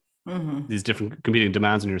these different competing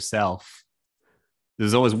demands on yourself.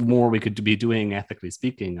 There's always more we could be doing, ethically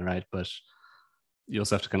speaking, right? But you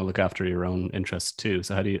also have to kind of look after your own interests too.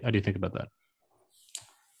 So how do you think about that?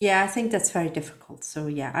 Yeah, I think that's very difficult. So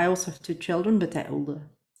yeah, I also have 2 children, but they're older.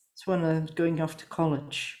 So one of them going off to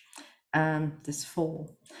college this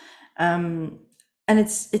fall. And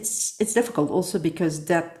it's difficult also because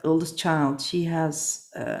that oldest child, she has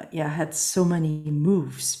had so many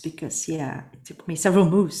moves, because it took me several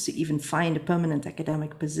moves to even find a permanent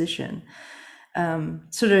academic position.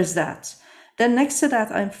 So there's that. Then next to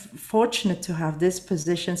that, I'm fortunate to have this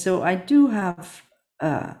position. So I do have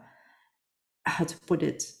how to put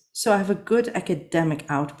it. So I have a good academic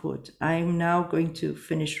output. I'm now going to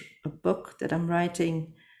finish a book that I'm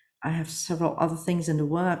writing. I have several other things in the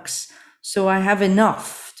works. So I have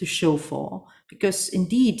enough to show for, because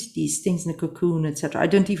indeed these things in the cocoon, etc., I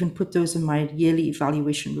don't even put those in my yearly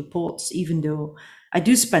evaluation reports, even though I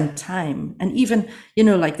do spend time. And even, you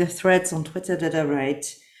know, like the threads on Twitter that I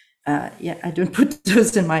write, I don't put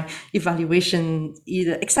those in my evaluation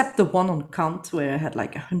either, except the one on Kant where I had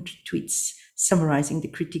like 100 tweets summarizing the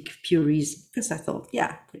critique of pure reason, because I thought,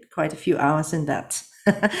 put quite a few hours in that.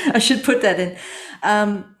 I should put that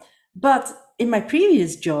in. But in my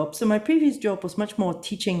previous job, so my previous job was much more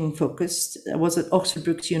teaching focused. I was at Oxford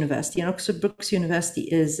Brookes University, and Oxford Brookes University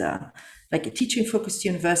is like a teaching focused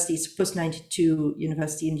university. It's a post-92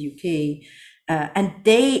 university in the UK. And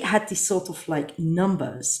they had these sort of like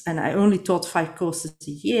numbers, and I only taught 5 courses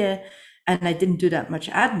a year, and I didn't do that much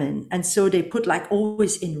admin. And so they put like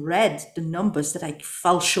always in red the numbers that I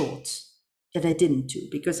fell short, that I didn't do,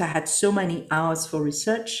 because I had so many hours for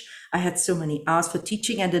research. I had so many hours for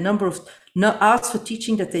teaching, and the number of hours for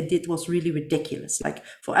teaching that they did was really ridiculous. Like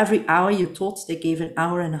for every hour you taught, they gave an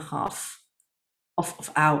hour and a half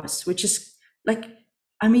of hours, which is like,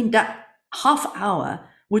 I mean, that half hour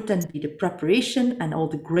would then be the preparation and all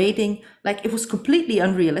the grading. Like it was completely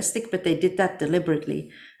unrealistic, but they did that deliberately.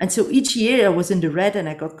 And so each year I was in the red, and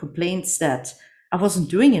I got complaints that I wasn't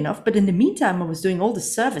doing enough. But in the meantime, I was doing all the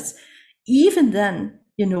service. Even then,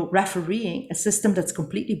 you know, refereeing a system that's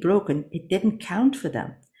completely broken, it didn't count for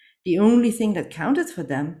them. The only thing that counted for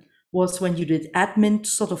them was when you did admin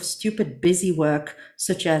sort of stupid busy work,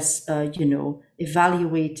 such as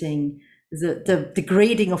evaluating the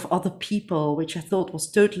grading of other people, which I thought was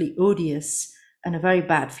totally odious and a very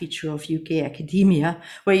bad feature of UK academia,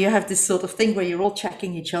 where you have this sort of thing where you're all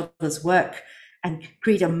checking each other's work and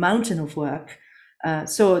create a mountain of work.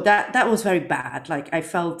 So that was very bad. Like I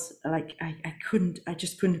felt like I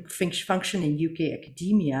just couldn't function in UK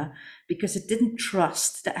academia because it didn't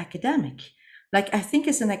trust the academic. Like I think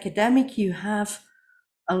as an academic, you have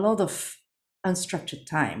a lot of unstructured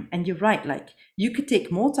time, and you're right. Like you could take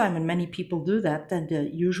more time, and many people do that than the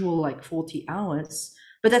usual like 40 hours.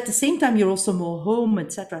 But at the same time, you're also more home,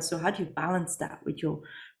 etc. So how do you balance that with your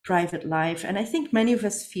private life? And I think many of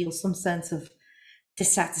us feel some sense of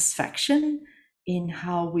dissatisfaction in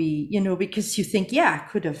how we, because you think, yeah, I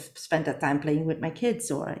could have spent that time playing with my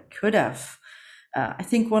kids, or I could have. I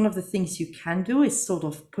think one of the things you can do is sort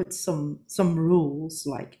of put some rules.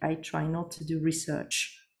 Like I try not to do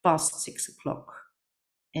research past 6 o'clock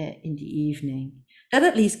in the evening. That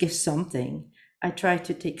at least gives something. I try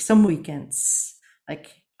to take some weekends.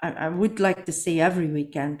 Like I would like to say every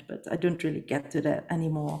weekend, but I don't really get to that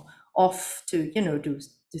anymore. Off to do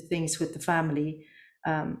things with the family.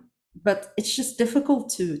 But it's just difficult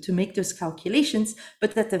to make those calculations.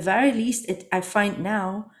 But at the very least, I find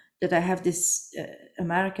now that I have this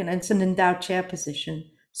American, and it's an endowed chair position.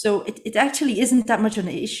 So it actually isn't that much of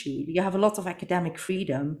an issue. You have a lot of academic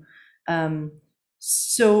freedom.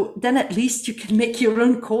 So then at least you can make your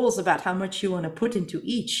own calls about how much you want to put into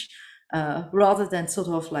each, rather than sort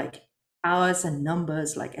of like hours and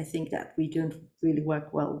numbers. Like I think that we don't really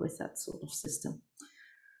work well with that sort of system.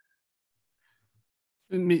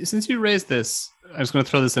 Since you raised this, I was going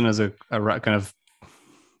to throw this in as a kind of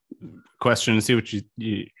question and see what your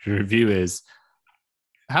review is.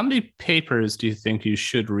 How many papers do you think you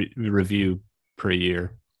should review per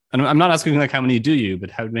year? And I'm not asking like how many do you,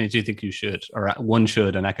 but how many do you think you should, or one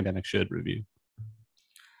should, an academic should review?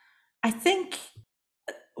 I think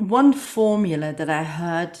one formula that I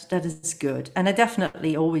heard that is good, and I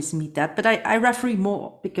definitely always meet that, but I referee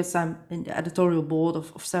more because I'm in the editorial board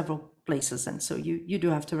of several places, and so you do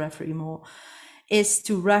have to referee more, is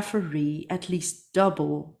to referee at least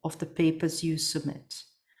double of the papers you submit.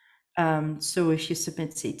 So if you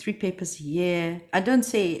submit, say, 3 papers a year, I don't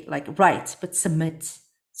say like write, but submit.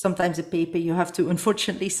 Sometimes a paper you have to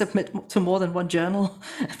unfortunately submit to more than one journal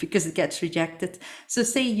because it gets rejected. So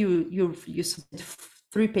say you submit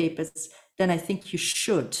 3 papers, then I think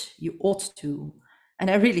you ought to, and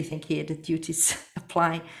I really think here the duties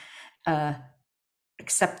apply,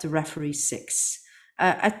 except the referee 6.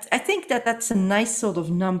 I think that's a nice sort of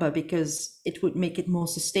number because it would make it more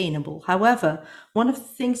sustainable. However, one of the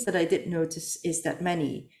things that I did notice is that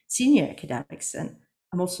many senior academics, and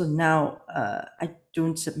I'm also now, I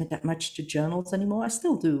don't submit that much to journals anymore. I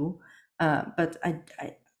still do, but I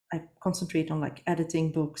concentrate on like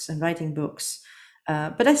editing books and writing books.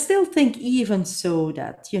 But I still think even so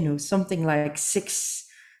that, something like six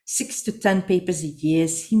to 10 papers a year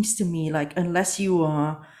seems to me like, unless you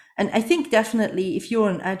are, and I think definitely if you're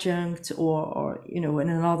an adjunct or in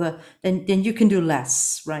another, then you can do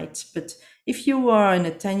less, right? But if you are in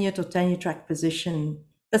a tenured or tenure track position,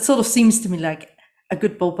 that sort of seems to me like a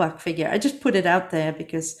good ballpark figure. I just put it out there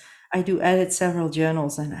because I do edit several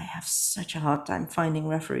journals and I have such a hard time finding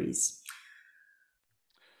referees.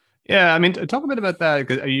 Yeah, I mean, talk a bit about that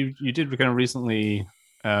because you did kind of recently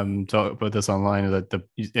talk about this online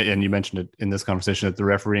and you mentioned it in this conversation that the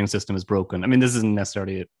refereeing system is broken. I mean, this isn't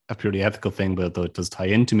necessarily a purely ethical thing, but though it does tie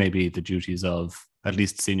into maybe the duties of at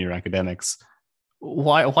least senior academics.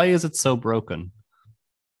 Why is it so broken?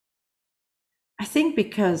 I think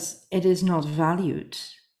because it is not valued,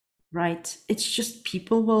 right? It's just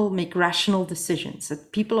people will make rational decisions.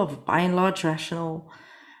 That people are by and large rational.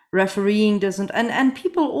 Refereeing doesn't, and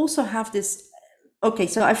people also have this. Okay,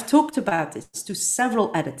 so I've talked about this to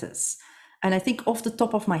several editors, and I think off the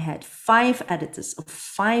top of my head, 5 editors of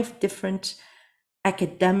 5 different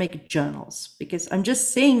academic journals. Because I'm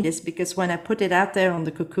just saying this because when I put it out there on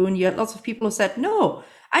the Cocoon, you had lots of people who said, no,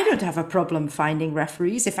 I don't have a problem finding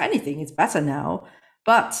referees. If anything, it's better now.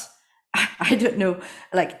 But I don't know.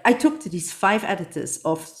 Like I talked to these 5 editors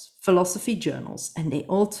of philosophy journals, and they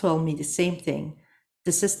all told me the same thing.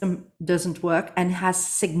 The system doesn't work and has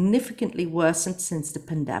significantly worsened since the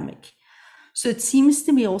pandemic. So it seems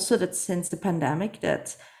to me also that since the pandemic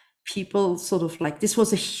that people sort of like, this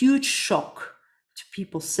was a huge shock to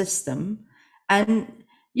people's system and,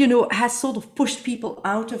 has sort of pushed people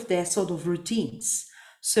out of their sort of routines.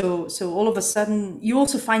 So all of a sudden you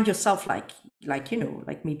also find yourself like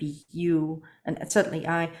maybe you, and certainly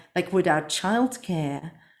I, like without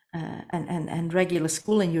childcare, and regular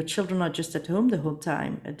school, and your children are just at home the whole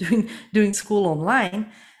time doing school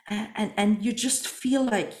online, and you just feel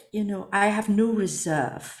like, I have no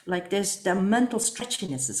reserve. Like the mental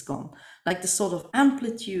stretchiness is gone, like the sort of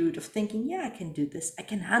amplitude of thinking, yeah, I can do this, I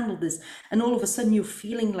can handle this, and all of a sudden you're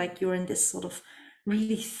feeling like you're in this sort of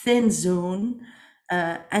really thin zone,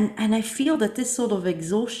 and I feel that this sort of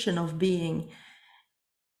exhaustion of being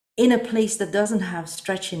in a place that doesn't have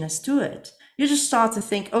stretchiness to it, you just start to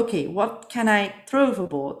think, okay, what can I throw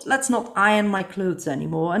overboard? Let's not iron my clothes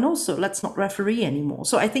anymore. And also, let's not referee anymore.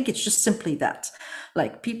 So I think it's just simply that.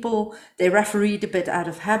 Like people, they refereed a bit out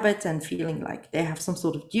of habit and feeling like they have some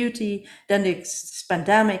sort of duty. Then there's this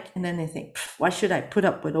pandemic, and then they think, why should I put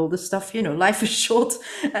up with all this stuff? Life is short.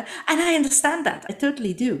 And I understand that. I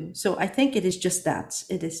totally do. So I think it is just that.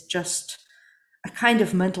 It is just a kind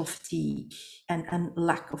of mental fatigue and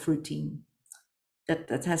lack of routine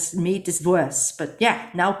that has made this worse. But yeah,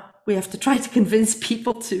 now we have to try to convince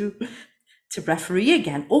people to referee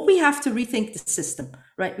again, or we have to rethink the system,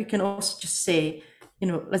 right? We can also just say,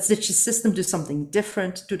 let's ditch the system, do something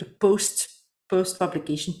different, do the post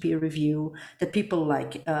publication peer review that people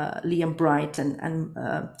like Liam Bright and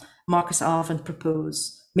Marcus Arvin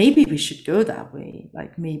propose. Maybe we should go that way.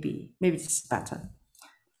 Like maybe this is better.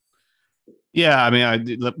 Yeah, I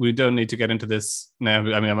mean, we don't need to get into this now.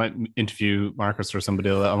 I mean, I might interview Marcus or somebody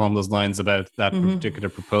along those lines about that particular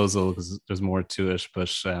proposal, because there's more to it.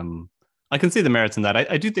 But I can see the merits in that.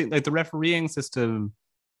 I do think like the refereeing system,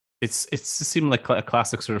 it's seemed like a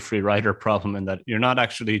classic sort of free rider problem, in that you're not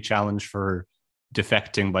actually challenged for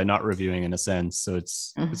defecting by not reviewing, in a sense. So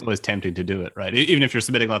it's always tempting to do it, right? Even if you're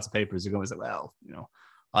submitting lots of papers, you're going to say, well,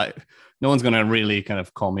 no one's going to really kind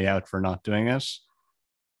of call me out for not doing it.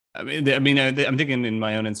 I'm thinking in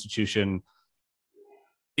my own institution,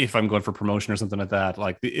 if I'm going for promotion or something like that,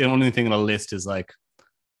 like the only thing on a list is like,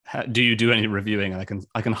 do you do any reviewing? And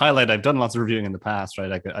I can highlight, I've done lots of reviewing in the past,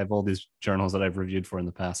 right? I have all these journals that I've reviewed for in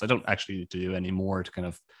the past. I don't actually need to do any more to kind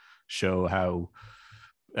of show how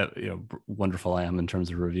wonderful I am in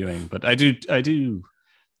terms of reviewing. But I do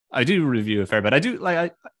review a fair bit.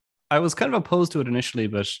 I was kind of opposed to it initially,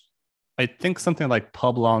 but I think something like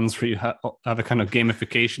Publons, where you have a kind of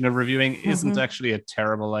gamification of reviewing, isn't actually a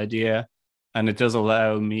terrible idea. And it does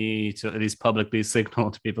allow me to at least publicly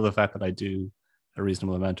signal to people the fact that I do a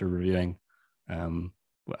reasonable amount of reviewing.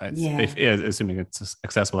 Assuming it's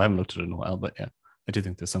accessible. I haven't looked at it in a while, but yeah, I do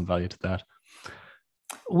think there's some value to that.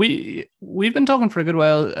 We've been talking for a good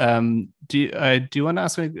while. Do you want to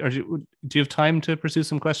ask, or do you have time to pursue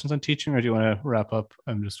some questions on teaching, or do you want to wrap up?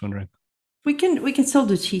 I'm just wondering. We can still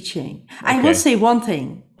do teaching. Okay. I will say one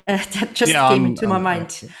thing that just came into my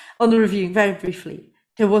mind on the reviewing very briefly.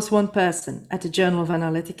 There was one person at the Journal of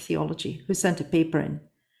Analytic Theology who sent a paper in,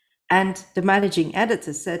 and the managing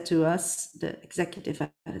editor said to us, the executive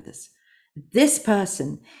editors, this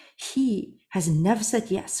person, he has never said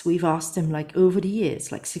yes. We've asked him like over the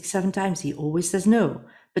years, like 6-7 times. He always says no.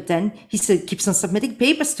 But then he keeps on submitting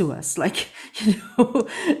papers to us, like,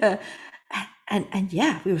 And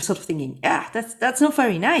yeah, we were sort of thinking, yeah, that's not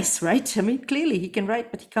very nice, right? I mean, clearly he can write,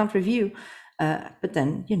 but he can't review. But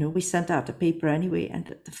then, we sent out a paper anyway,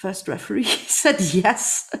 and the first referee said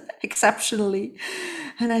yes, exceptionally.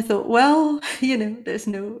 And I thought, well, there's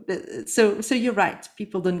no, so you're right.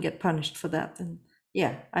 People don't get punished for that. And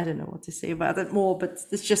yeah, I don't know what to say about it more, but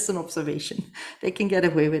it's just an observation. They can get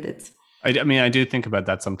away with it. I mean, I do think about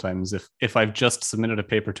that sometimes. If I've just submitted a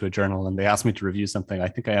paper to a journal and they ask me to review something, I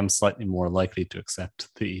think I am slightly more likely to accept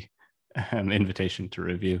the invitation to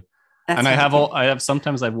review. That's and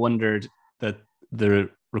sometimes I've wondered that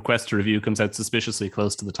the request to review comes out suspiciously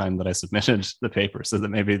close to the time that I submitted the paper, so that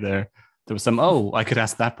maybe there was some, I could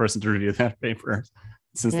ask that person to review that paper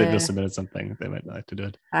since they've just submitted something. They might like to do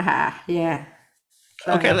it. Yeah.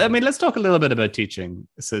 Okay, I mean, let's talk a little bit about teaching,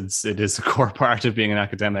 since it is a core part of being an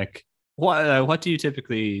academic. What do you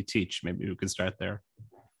typically teach? Maybe we could start there.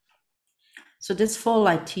 So this fall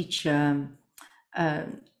I teach a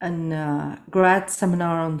grad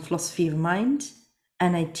seminar on philosophy of mind,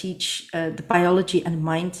 and I teach the biology and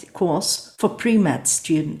mind course for pre-med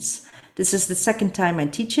students. This is the second time I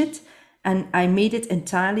teach it, and I made it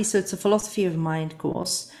entirely, so it's a philosophy of mind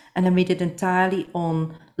course, and I made it entirely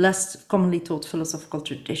on less commonly taught philosophical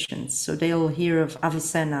traditions. So they'll hear of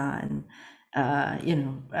Avicenna and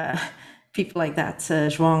people like that,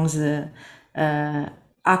 Zhuangzi,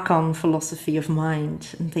 Akan philosophy of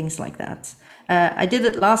mind and things like that. I did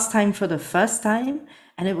it last time for the first time,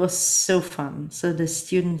 and it was so fun. So the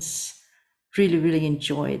students really, really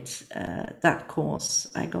enjoyed that course.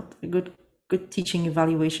 I got a good good teaching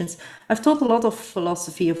evaluations. I've taught a lot of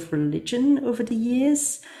philosophy of religion over the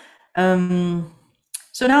years.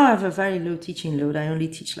 So now I have a very low teaching load. I only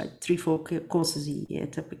teach like 3-4 courses a year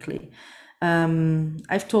typically.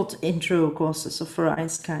 I've taught intro courses of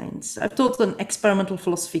various kinds. I've taught an experimental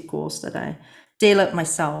philosophy course that I tailored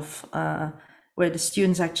myself, where the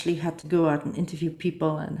students actually had to go out and interview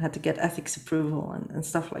people and had to get ethics approval and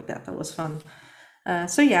stuff like that. That was fun.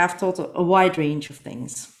 So yeah, I've taught a wide range of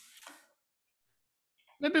things.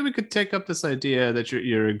 Maybe we could take up this idea that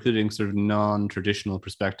you're including sort of non-traditional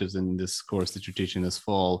perspectives in this course that you're teaching this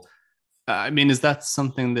fall. I mean, is that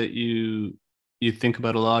something that you think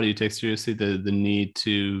about a lot? You take seriously the need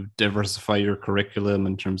to diversify your curriculum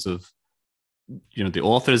in terms of, you know, the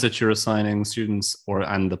authors that you're assigning students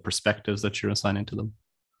and the perspectives that you're assigning to them?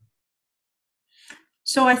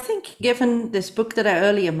 So I think, given this book that I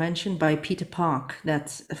earlier mentioned by Peter Park,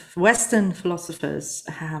 that Western philosophers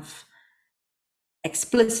have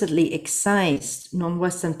explicitly excised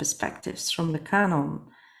non-Western perspectives from the canon,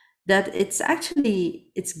 that it's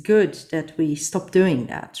good that we stop doing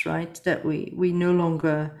that, right? That we no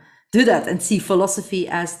longer do that and see philosophy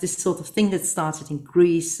as this sort of thing that started in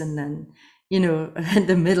Greece and then, you know,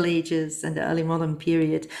 the Middle Ages and the early modern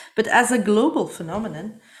period, but as a global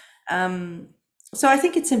phenomenon. So I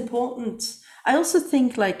think it's important. I also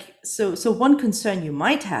think so one concern you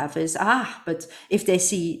might have is, but if they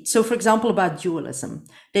see, so for example, about dualism,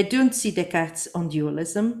 they don't see Descartes on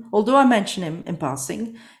dualism, although I mention him in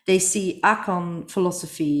passing. They see Akan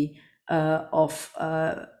philosophy of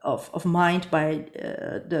mind by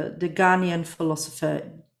the Ghanaian philosopher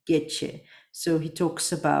Getche. So he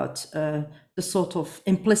talks about the sort of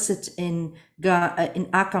implicit in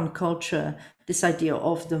Akan culture, this idea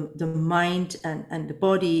of the mind and the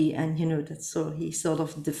body, and you know that. So he sort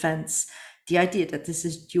of defends the idea that this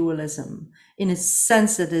is dualism in a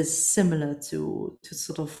sense that is similar to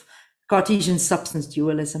sort of Cartesian substance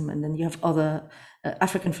dualism, and then you have other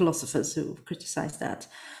African philosophers who criticize that.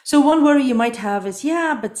 So one worry you might have is,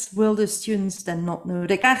 but will the students then not know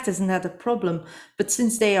Descartes? Isn't that a problem? But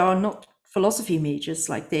since they are not philosophy majors,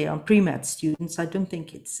 like they are pre-med students, I don't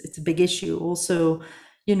think it's a big issue. Also,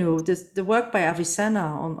 you know, the work by Avicenna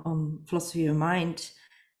on philosophy of mind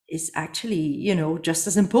is actually, you know, just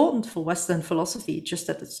as important for Western philosophy, just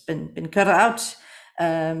that it's been cut out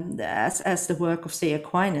as the work of, say,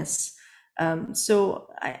 Aquinas. So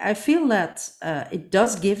I feel that it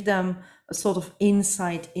does give them a sort of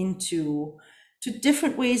insight into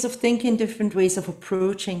different ways of thinking, different ways of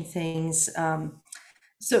approaching things.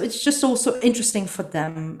 So it's just also interesting for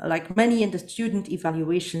them. Like many in the student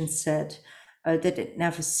evaluation said that they'd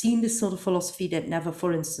never seen this sort of philosophy. They'd never,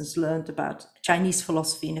 for instance, learned about Chinese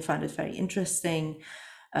philosophy, and they found it very interesting.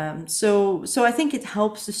 So I think it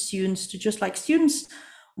helps the students to just like students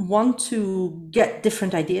want to get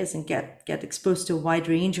different ideas and get exposed to a wide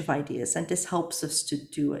range of ideas. And this helps us to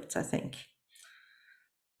do it, I think.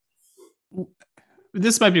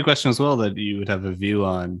 This might be a question as well that you would have a view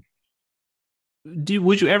on.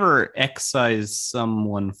 Would you ever excise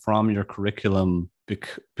someone from your curriculum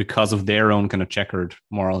because of their own kind of checkered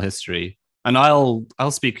moral history? And I'll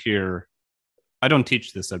speak here. I don't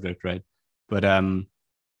teach this subject, right? But on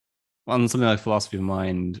something like philosophy of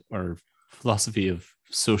mind or philosophy of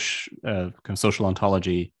kind of social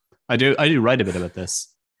ontology, I do write a bit about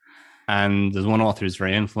this. And there's one author who's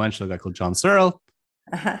very influential, a guy called John Searle,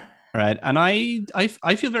 right? And I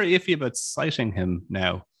feel very iffy about citing him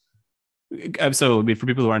now. So, for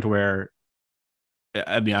people who aren't aware,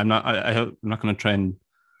 I mean, I'm not going to try and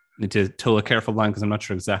need to toe a careful line because I'm not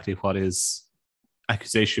sure exactly what is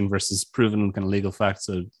accusation versus proven kind of legal facts.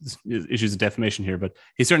 So, issues of defamation here, but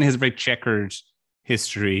he certainly has a very checkered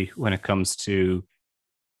history when it comes to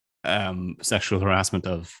sexual harassment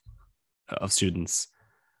of students,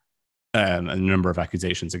 and a number of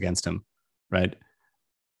accusations against him, right?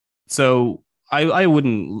 So, I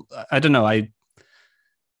don't know.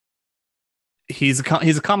 He's a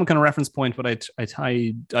common kind of reference point, but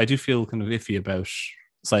I do feel kind of iffy about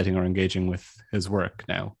citing or engaging with his work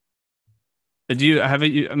now. Do you have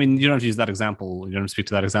it? I mean, you don't have to use that example. You don't have to speak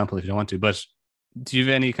to that example if you don't want to. But do you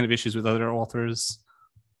have any kind of issues with other authors?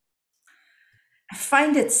 I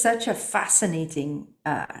find it such a fascinating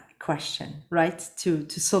question, right? To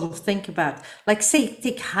sort of think about, like, say,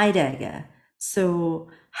 take Heidegger. So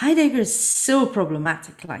Heidegger is so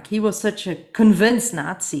problematic. Like, he was such a convinced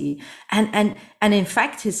Nazi, and in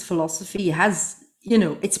fact, his philosophy has, you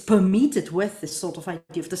know, it's permeated with this sort of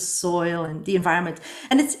idea of the soil and the environment,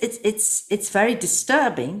 and it's very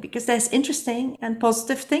disturbing because there's interesting and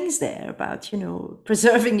positive things there about, you know,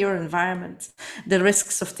 preserving your environment, the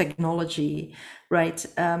risks of technology, right?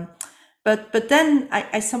 But then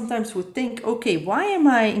I sometimes would think, okay, why am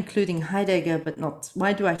I including Heidegger, but not?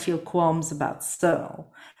 Why do I feel qualms about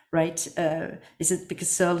Searle? Right? Is it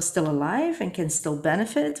because Searle is still alive and can still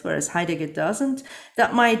benefit, whereas Heidegger doesn't?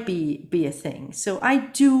 That might be a thing. So I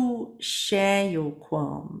do share your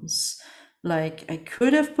qualms. Like I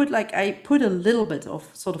could have put, like I put a little bit of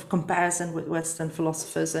sort of comparison with Western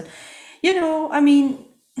philosophers, and I mean,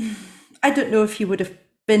 I don't know if you would have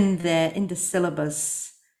been there in the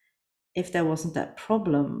syllabus if there wasn't that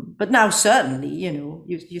problem. But now certainly,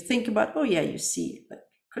 you think about, oh yeah, you see, like,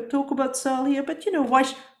 could talk about Searle here, but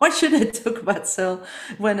why should I talk about Searle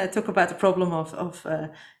when I talk about the problem of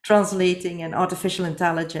translating and artificial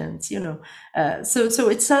intelligence? So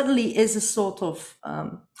it certainly is a sort of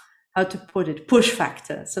how to put it, push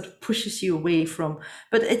factor, sort of pushes you away from.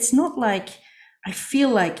 But it's not like, I feel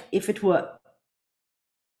like if it were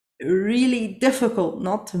really difficult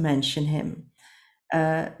not to mention him,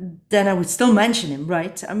 then I would still mention him,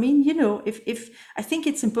 right? I mean, if I think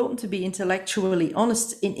it's important to be intellectually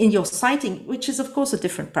honest in your citing, which is of course a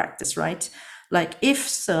different practice, right? Like if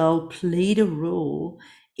Searle played a role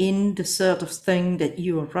in the sort of thing that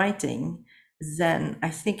you are writing, then I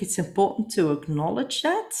think it's important to acknowledge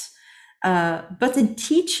that. But in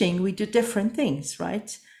teaching, we do different things,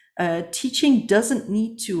 right? Teaching doesn't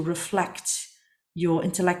need to reflect your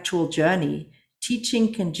intellectual journey.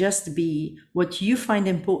 Teaching can just be what you find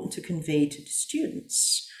important to convey to the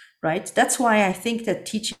students, right? That's why I think that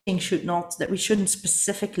we shouldn't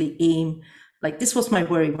specifically aim, like this was my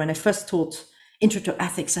worry when I first taught Intro to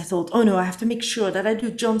Ethics. I thought, oh no, I have to make sure that I do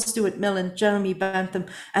John Stuart Mill and Jeremy Bentham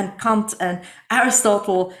and Kant and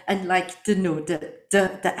Aristotle and like the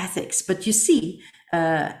ethics. But you see,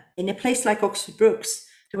 in a place like Oxford Brookes,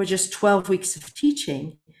 there were just 12 weeks of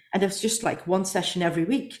teaching, and there was just like one session every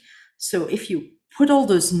week. So if you put all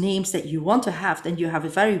those names that you want to have, then you have a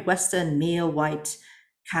very Western male white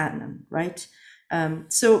canon, right?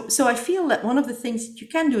 So I feel that one of the things that you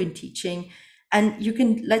can do in teaching, and you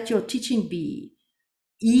can let your teaching be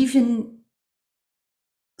even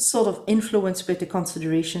sort of influenced with the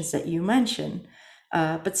considerations that you mention.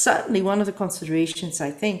 But certainly one of the considerations I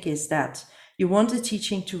think is that you want the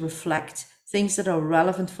teaching to reflect things that are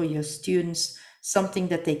relevant for your students, something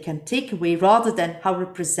that they can take away rather than how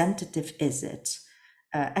representative is it.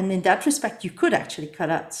 And in that respect, you could actually cut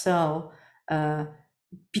out Searle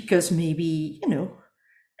because maybe,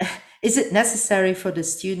 is it necessary for the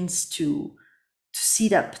students to see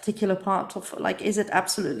that particular part of, like, is it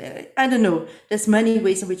absolutely, I don't know. There's many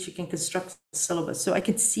ways in which you can construct the syllabus. So I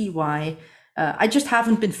can see why. I just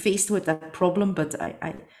haven't been faced with that problem, but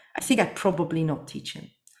I think I'd probably not teach him.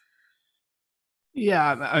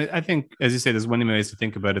 Yeah, I think, as you say, there's many ways to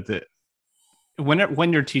think about it. That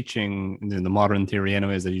when you're teaching the modern theory,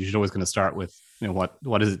 anyways, that you're always going to start with,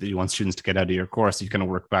 what is it that you want students to get out of your course? You kind of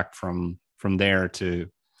work back from there to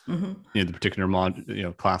the particular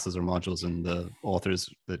classes or modules and the authors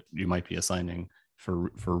that you might be assigning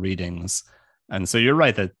for readings. And so you're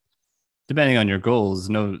right that depending on your goals,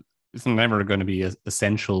 it's never going to be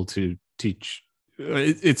essential to teach.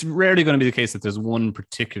 It's rarely going to be the case that there's one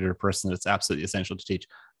particular person that's absolutely essential to teach.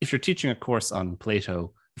 If you're teaching a course on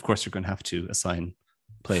Plato, of course you're going to have to assign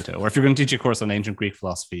Plato. Or if you're going to teach a course on ancient Greek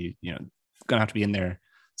philosophy, it's going to have to be in there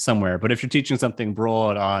somewhere. But if you're teaching something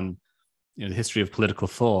broad on the history of political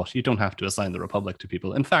thought, you don't have to assign the Republic to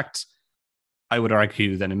people. In fact, I would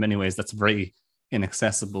argue that in many ways that's a very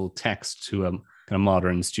inaccessible text to a kind of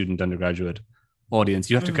modern student undergraduate audience.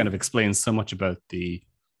 You have to kind of explain so much about the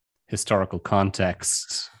historical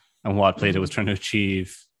context and what Plato was trying to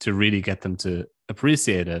achieve to really get them to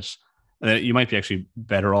appreciate it. You might be actually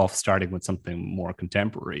better off starting with something more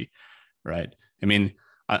contemporary, right? I mean,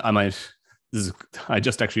 I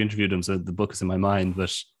just actually interviewed him, so the book is in my mind,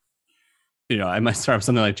 but I might start with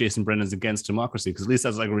something like Jason Brennan's Against Democracy, because at least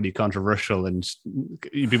that's like really controversial and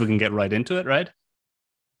people can get right into it, right?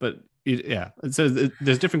 But yeah, so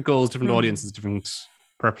there's different goals, different audiences, different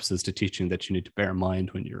purposes to teaching that you need to bear in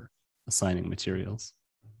mind when you're assigning materials.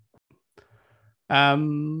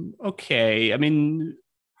 Okay, I mean,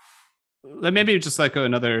 maybe just like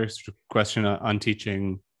another sort of question on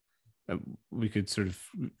teaching, we could sort of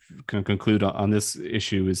kind of conclude on this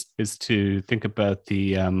issue is to think about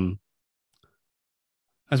the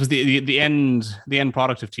I suppose the end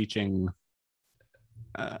product of teaching,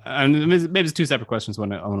 and maybe it's two separate questions I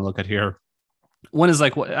want to look at here. One is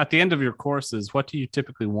like, at the end of your courses, what do you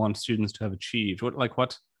typically want students to have achieved?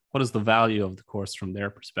 What is the value of the course from their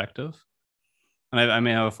perspective? And I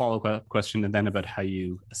may have a follow-up question and then about how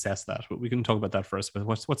you assess that, but we can talk about that first. But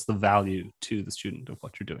what's the value to the student of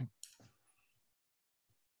what you're doing?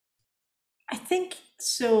 I think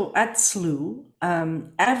So at SLU,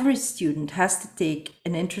 every student has to take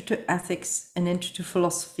an intro to ethics, an intro to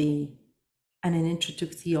philosophy, and an intro to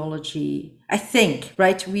theology. I think,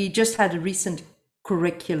 right? We just had a recent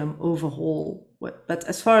curriculum overhaul, but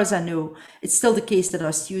as far as I know, it's still the case that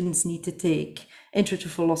our students need to take intro to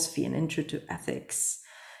philosophy and intro to ethics.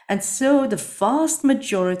 And so the vast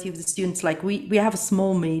majority of the students, like we have a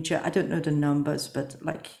small major, I don't know the numbers, but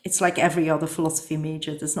like it's like every other philosophy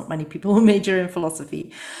major. There's not many people who major in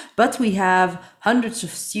philosophy, but we have hundreds of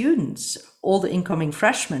students, all the incoming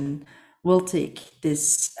freshmen will take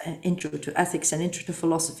this intro to ethics and intro to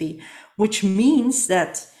philosophy, which means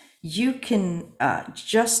that you can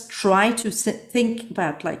just try to think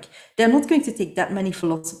about, like, they're not going to take that many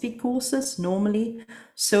philosophy courses normally,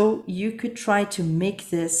 so you could try to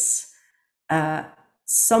make this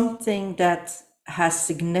something that has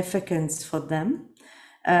significance for them.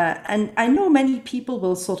 And I know many people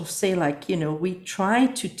will sort of say, like, we try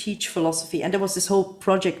to teach philosophy, and there was this whole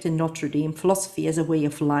project in Notre Dame, philosophy as a way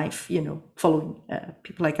of life, following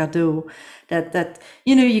people like Hadot, that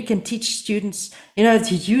you can teach students,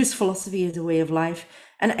 to use philosophy as a way of life.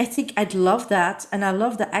 And I think I'd love that, and I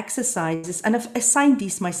love the exercises, and I've assigned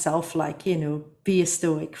these myself, like, be a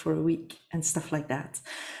Stoic for a week and stuff like that.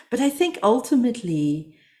 But I think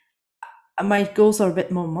ultimately my goals are a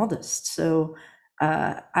bit more modest. So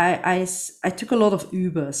I took a lot of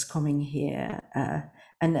Ubers coming here,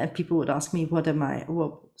 and people would ask me, "What am I?"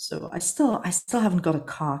 Well, so I still haven't got a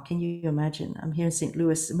car. Can you imagine? I'm here in St.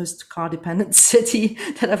 Louis, the most car-dependent city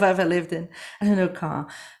that I've ever lived in. I don't know car,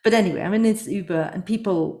 but anyway, I'm in this Uber, and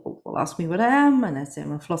people will ask me what I am, and I say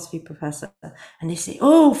I'm a philosophy professor, and they say,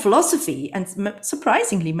 "Oh, philosophy!" And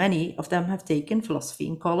surprisingly, many of them have taken philosophy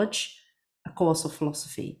in college, a course of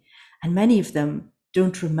philosophy, and many of them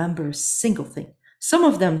don't remember a single thing. Some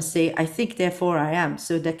of them say, "I think, therefore I am."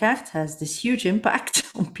 So Descartes has this huge impact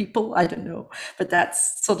on people. I don't know, but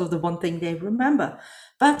that's sort of the one thing they remember.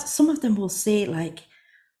 But some of them will say, like,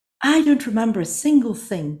 "I don't remember a single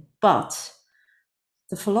thing, but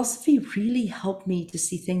the philosophy really helped me to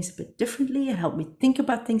see things a bit differently and helped me think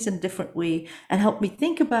about things in a different way and helped me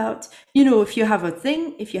think about, if you have a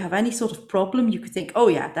thing, if you have any sort of problem, you could think, oh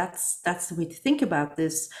yeah, that's the way to think about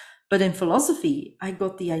this." But in philosophy, I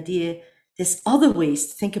got the idea there's other ways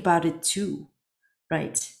to think about it too,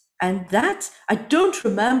 right? And that I don't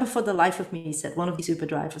remember for the life of me, said one of these Uber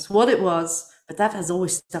drivers, what it was, but that has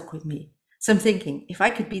always stuck with me. So I'm thinking, if I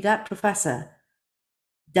could be that professor,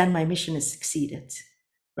 then my mission is succeeded,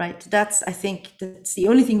 right? I think that's the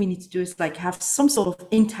only thing we need to do, is like have some sort of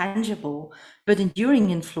intangible but enduring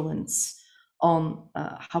influence on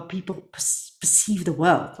how people perceive the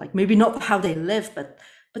world, like maybe not how they live,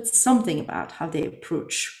 but something about how they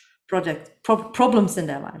approach problems in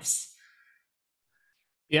their lives.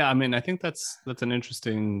 Yeah, I mean, I think that's an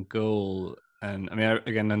interesting goal. And I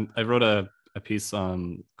mean, I wrote a piece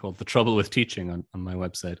on called "The Trouble with Teaching" on my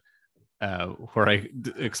website, where I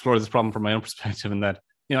explore this problem from my own perspective. And that,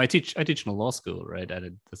 I teach in a law school, right?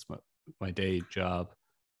 That's my day job,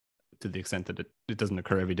 to the extent that it doesn't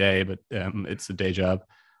occur every day, but it's a day job.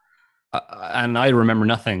 And I remember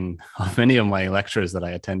nothing of any of my lectures that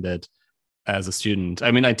I attended as a student. I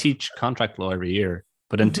mean, I teach contract law every year,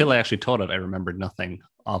 but until I actually taught it, I remembered nothing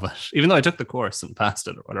of it, even though I took the course and passed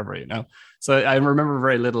it or whatever, So I remember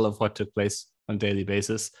very little of what took place on a daily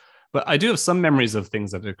basis. But I do have some memories of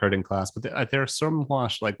things that occurred in class, but they're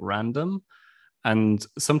somewhat like random. And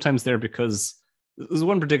sometimes they're because there's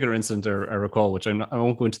one particular incident I recall, which I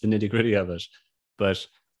won't go into the nitty gritty of it, but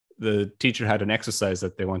the teacher had an exercise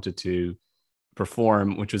that they wanted to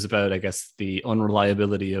perform, which was about, I guess, the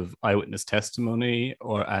unreliability of eyewitness testimony,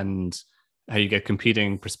 and how you get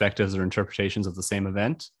competing perspectives or interpretations of the same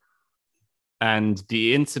event. And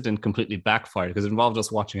the incident completely backfired because it involved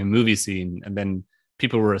us watching a movie scene, and then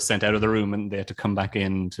people were sent out of the room and they had to come back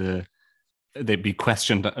in they'd be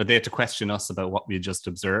questioned, or they had to question us about what we had just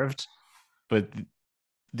observed. But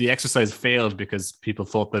the exercise failed because people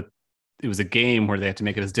thought that it was a game where they had to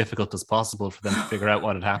make it as difficult as possible for them to figure out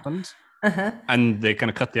what had happened. And they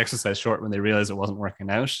kind of cut the exercise short when they realized it wasn't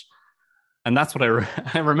working out. And that's what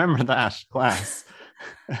I remember that class.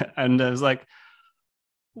 And I was like,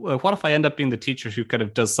 well, what if I end up being the teacher who kind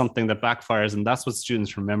of does something that backfires, and that's what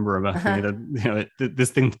students remember about me, that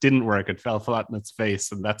this thing didn't work, it fell flat in its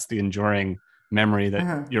face, and that's the enduring memory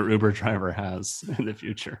that your Uber driver has in the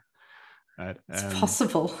future. Right? It's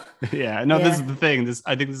possible. Yeah, no, this is the thing.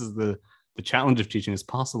 I think this is the challenge of teaching. Is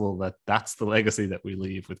possible that's the legacy that we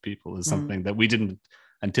leave with people, is something that we didn't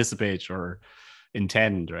anticipate or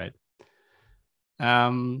intend, right? Yeah,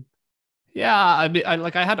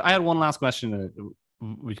 I had one last question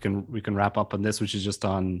we can wrap up on this, which is just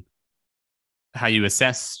on how you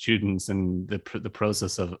assess students and the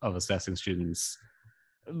process of assessing students.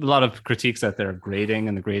 A lot of critiques out there of grading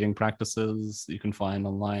and the grading practices you can find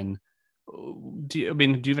online. Do you have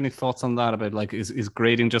any thoughts on that, about like, is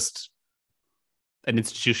grading just an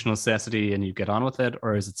institutional necessity and you get on with it,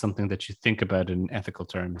 or is it something that you think about in ethical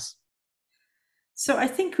terms? So I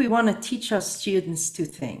think we want to teach our students two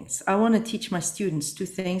things. I want to teach my students two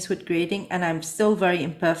things with grading, and I'm still very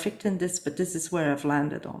imperfect in this, but this is where I've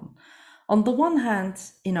landed on. On the one hand,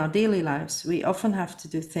 in our daily lives, we often have to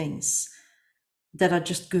do things that are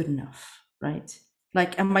just good enough, right?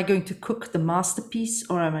 Like, am I going to cook the masterpiece,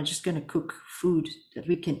 or am I just going to cook food that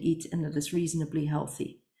we can eat and that is reasonably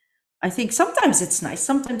healthy? I think sometimes it's nice.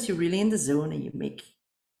 Sometimes you're really in the zone and you make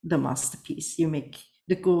the masterpiece, you make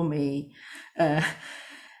the gourmet.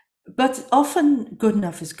 But often good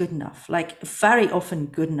enough is good enough. Like, very often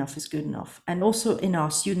good enough is good enough. And also in our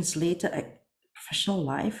students' later professional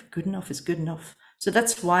life, good enough is good enough. So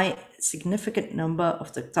that's why a significant number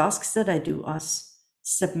of the tasks that I do are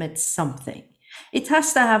submit something. It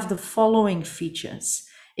has to have the following features.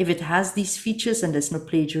 If it has these features and there's no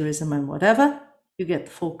plagiarism and whatever, you get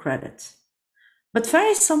full credit. But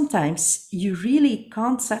very sometimes you really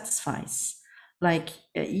can't satisfy. Like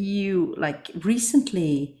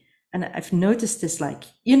recently, and I've noticed this, like,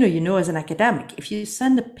 as an academic, if you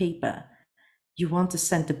send a paper, you want to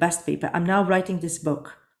send the best paper. I'm now writing this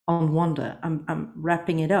book on Wonder. I'm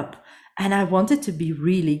wrapping it up, and I want it to be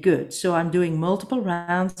really good. So I'm doing multiple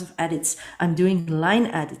rounds of edits. I'm doing line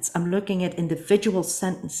edits. I'm looking at individual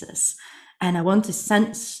sentences. And I want the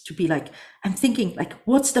sentence to be like, I'm thinking, like,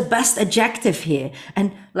 what's the best adjective here?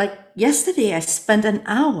 And like yesterday, I spent an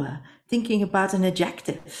hour thinking about an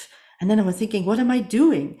adjective. And then I was thinking, what am I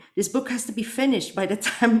doing? This book has to be finished by the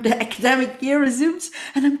time the academic year resumes.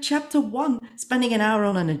 And I'm chapter 1, spending an hour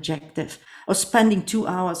on an adjective, or spending 2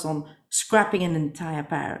 hours on scrapping an entire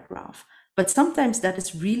paragraph. But sometimes that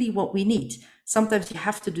is really what we need. Sometimes you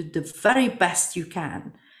have to do the very best you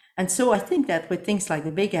can. And so I think that with things like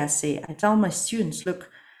the big essay, I tell my students, look,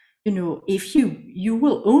 if you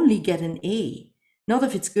will only get an A, not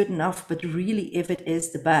if it's good enough, but really if it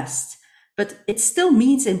is the best. But it still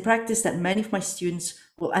means in practice that many of my students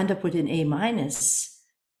will end up with an A minus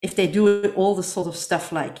if they do all the sort of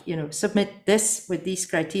stuff like, submit this with these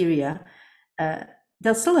criteria.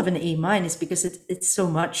 They'll still have an A minus because it's so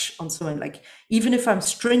much on someone. Like, even if I'm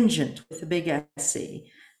stringent with a big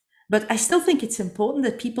essay, but I still think it's important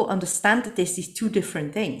that people understand that there's these two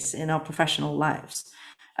different things in our professional lives.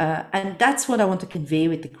 And that's what I want to convey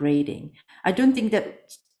with the grading. I don't think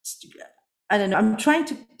that, I don't know, I'm trying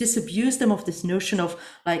to disabuse them of this notion of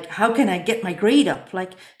like, how can I get my grade up?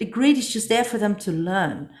 Like, the grade is just there for them to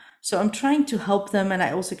learn. So I'm trying to help them. And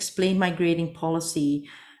I also explain my grading policy.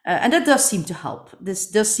 And that does seem to help. This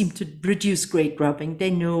does seem to reduce grade grubbing.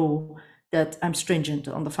 They know that I'm stringent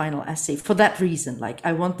on the final essay for that reason. Like,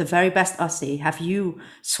 I want the very best essay. Have you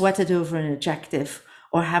sweated over an adjective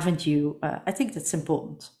or haven't you? I think that's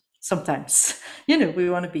important. Sometimes, we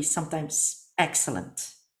want to be sometimes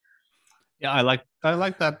excellent. Yeah, I like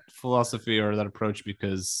that philosophy or that approach,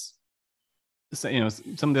 because some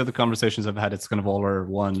of the other conversations I've had, it's kind of all or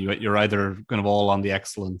one. You're either kind of all on the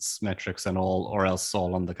excellence metrics and all, or else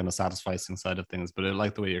all on the kind of satisfying side of things. But I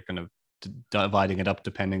like the way you're kind of dividing it up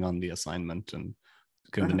depending on the assignment and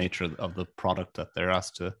kind of the nature of the product that they're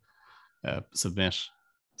asked to submit.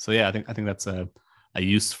 So yeah, I think that's a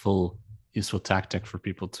useful tactic for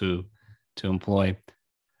people to employ.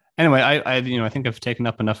 Anyway, I think I've taken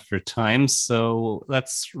up enough of your time, so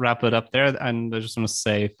let's wrap it up there. And I just want to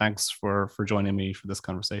say thanks for joining me for this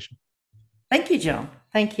conversation. Thank you, John.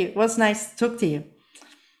 Thank you. It was nice to talk to you.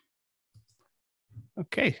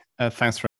 Okay, thanks for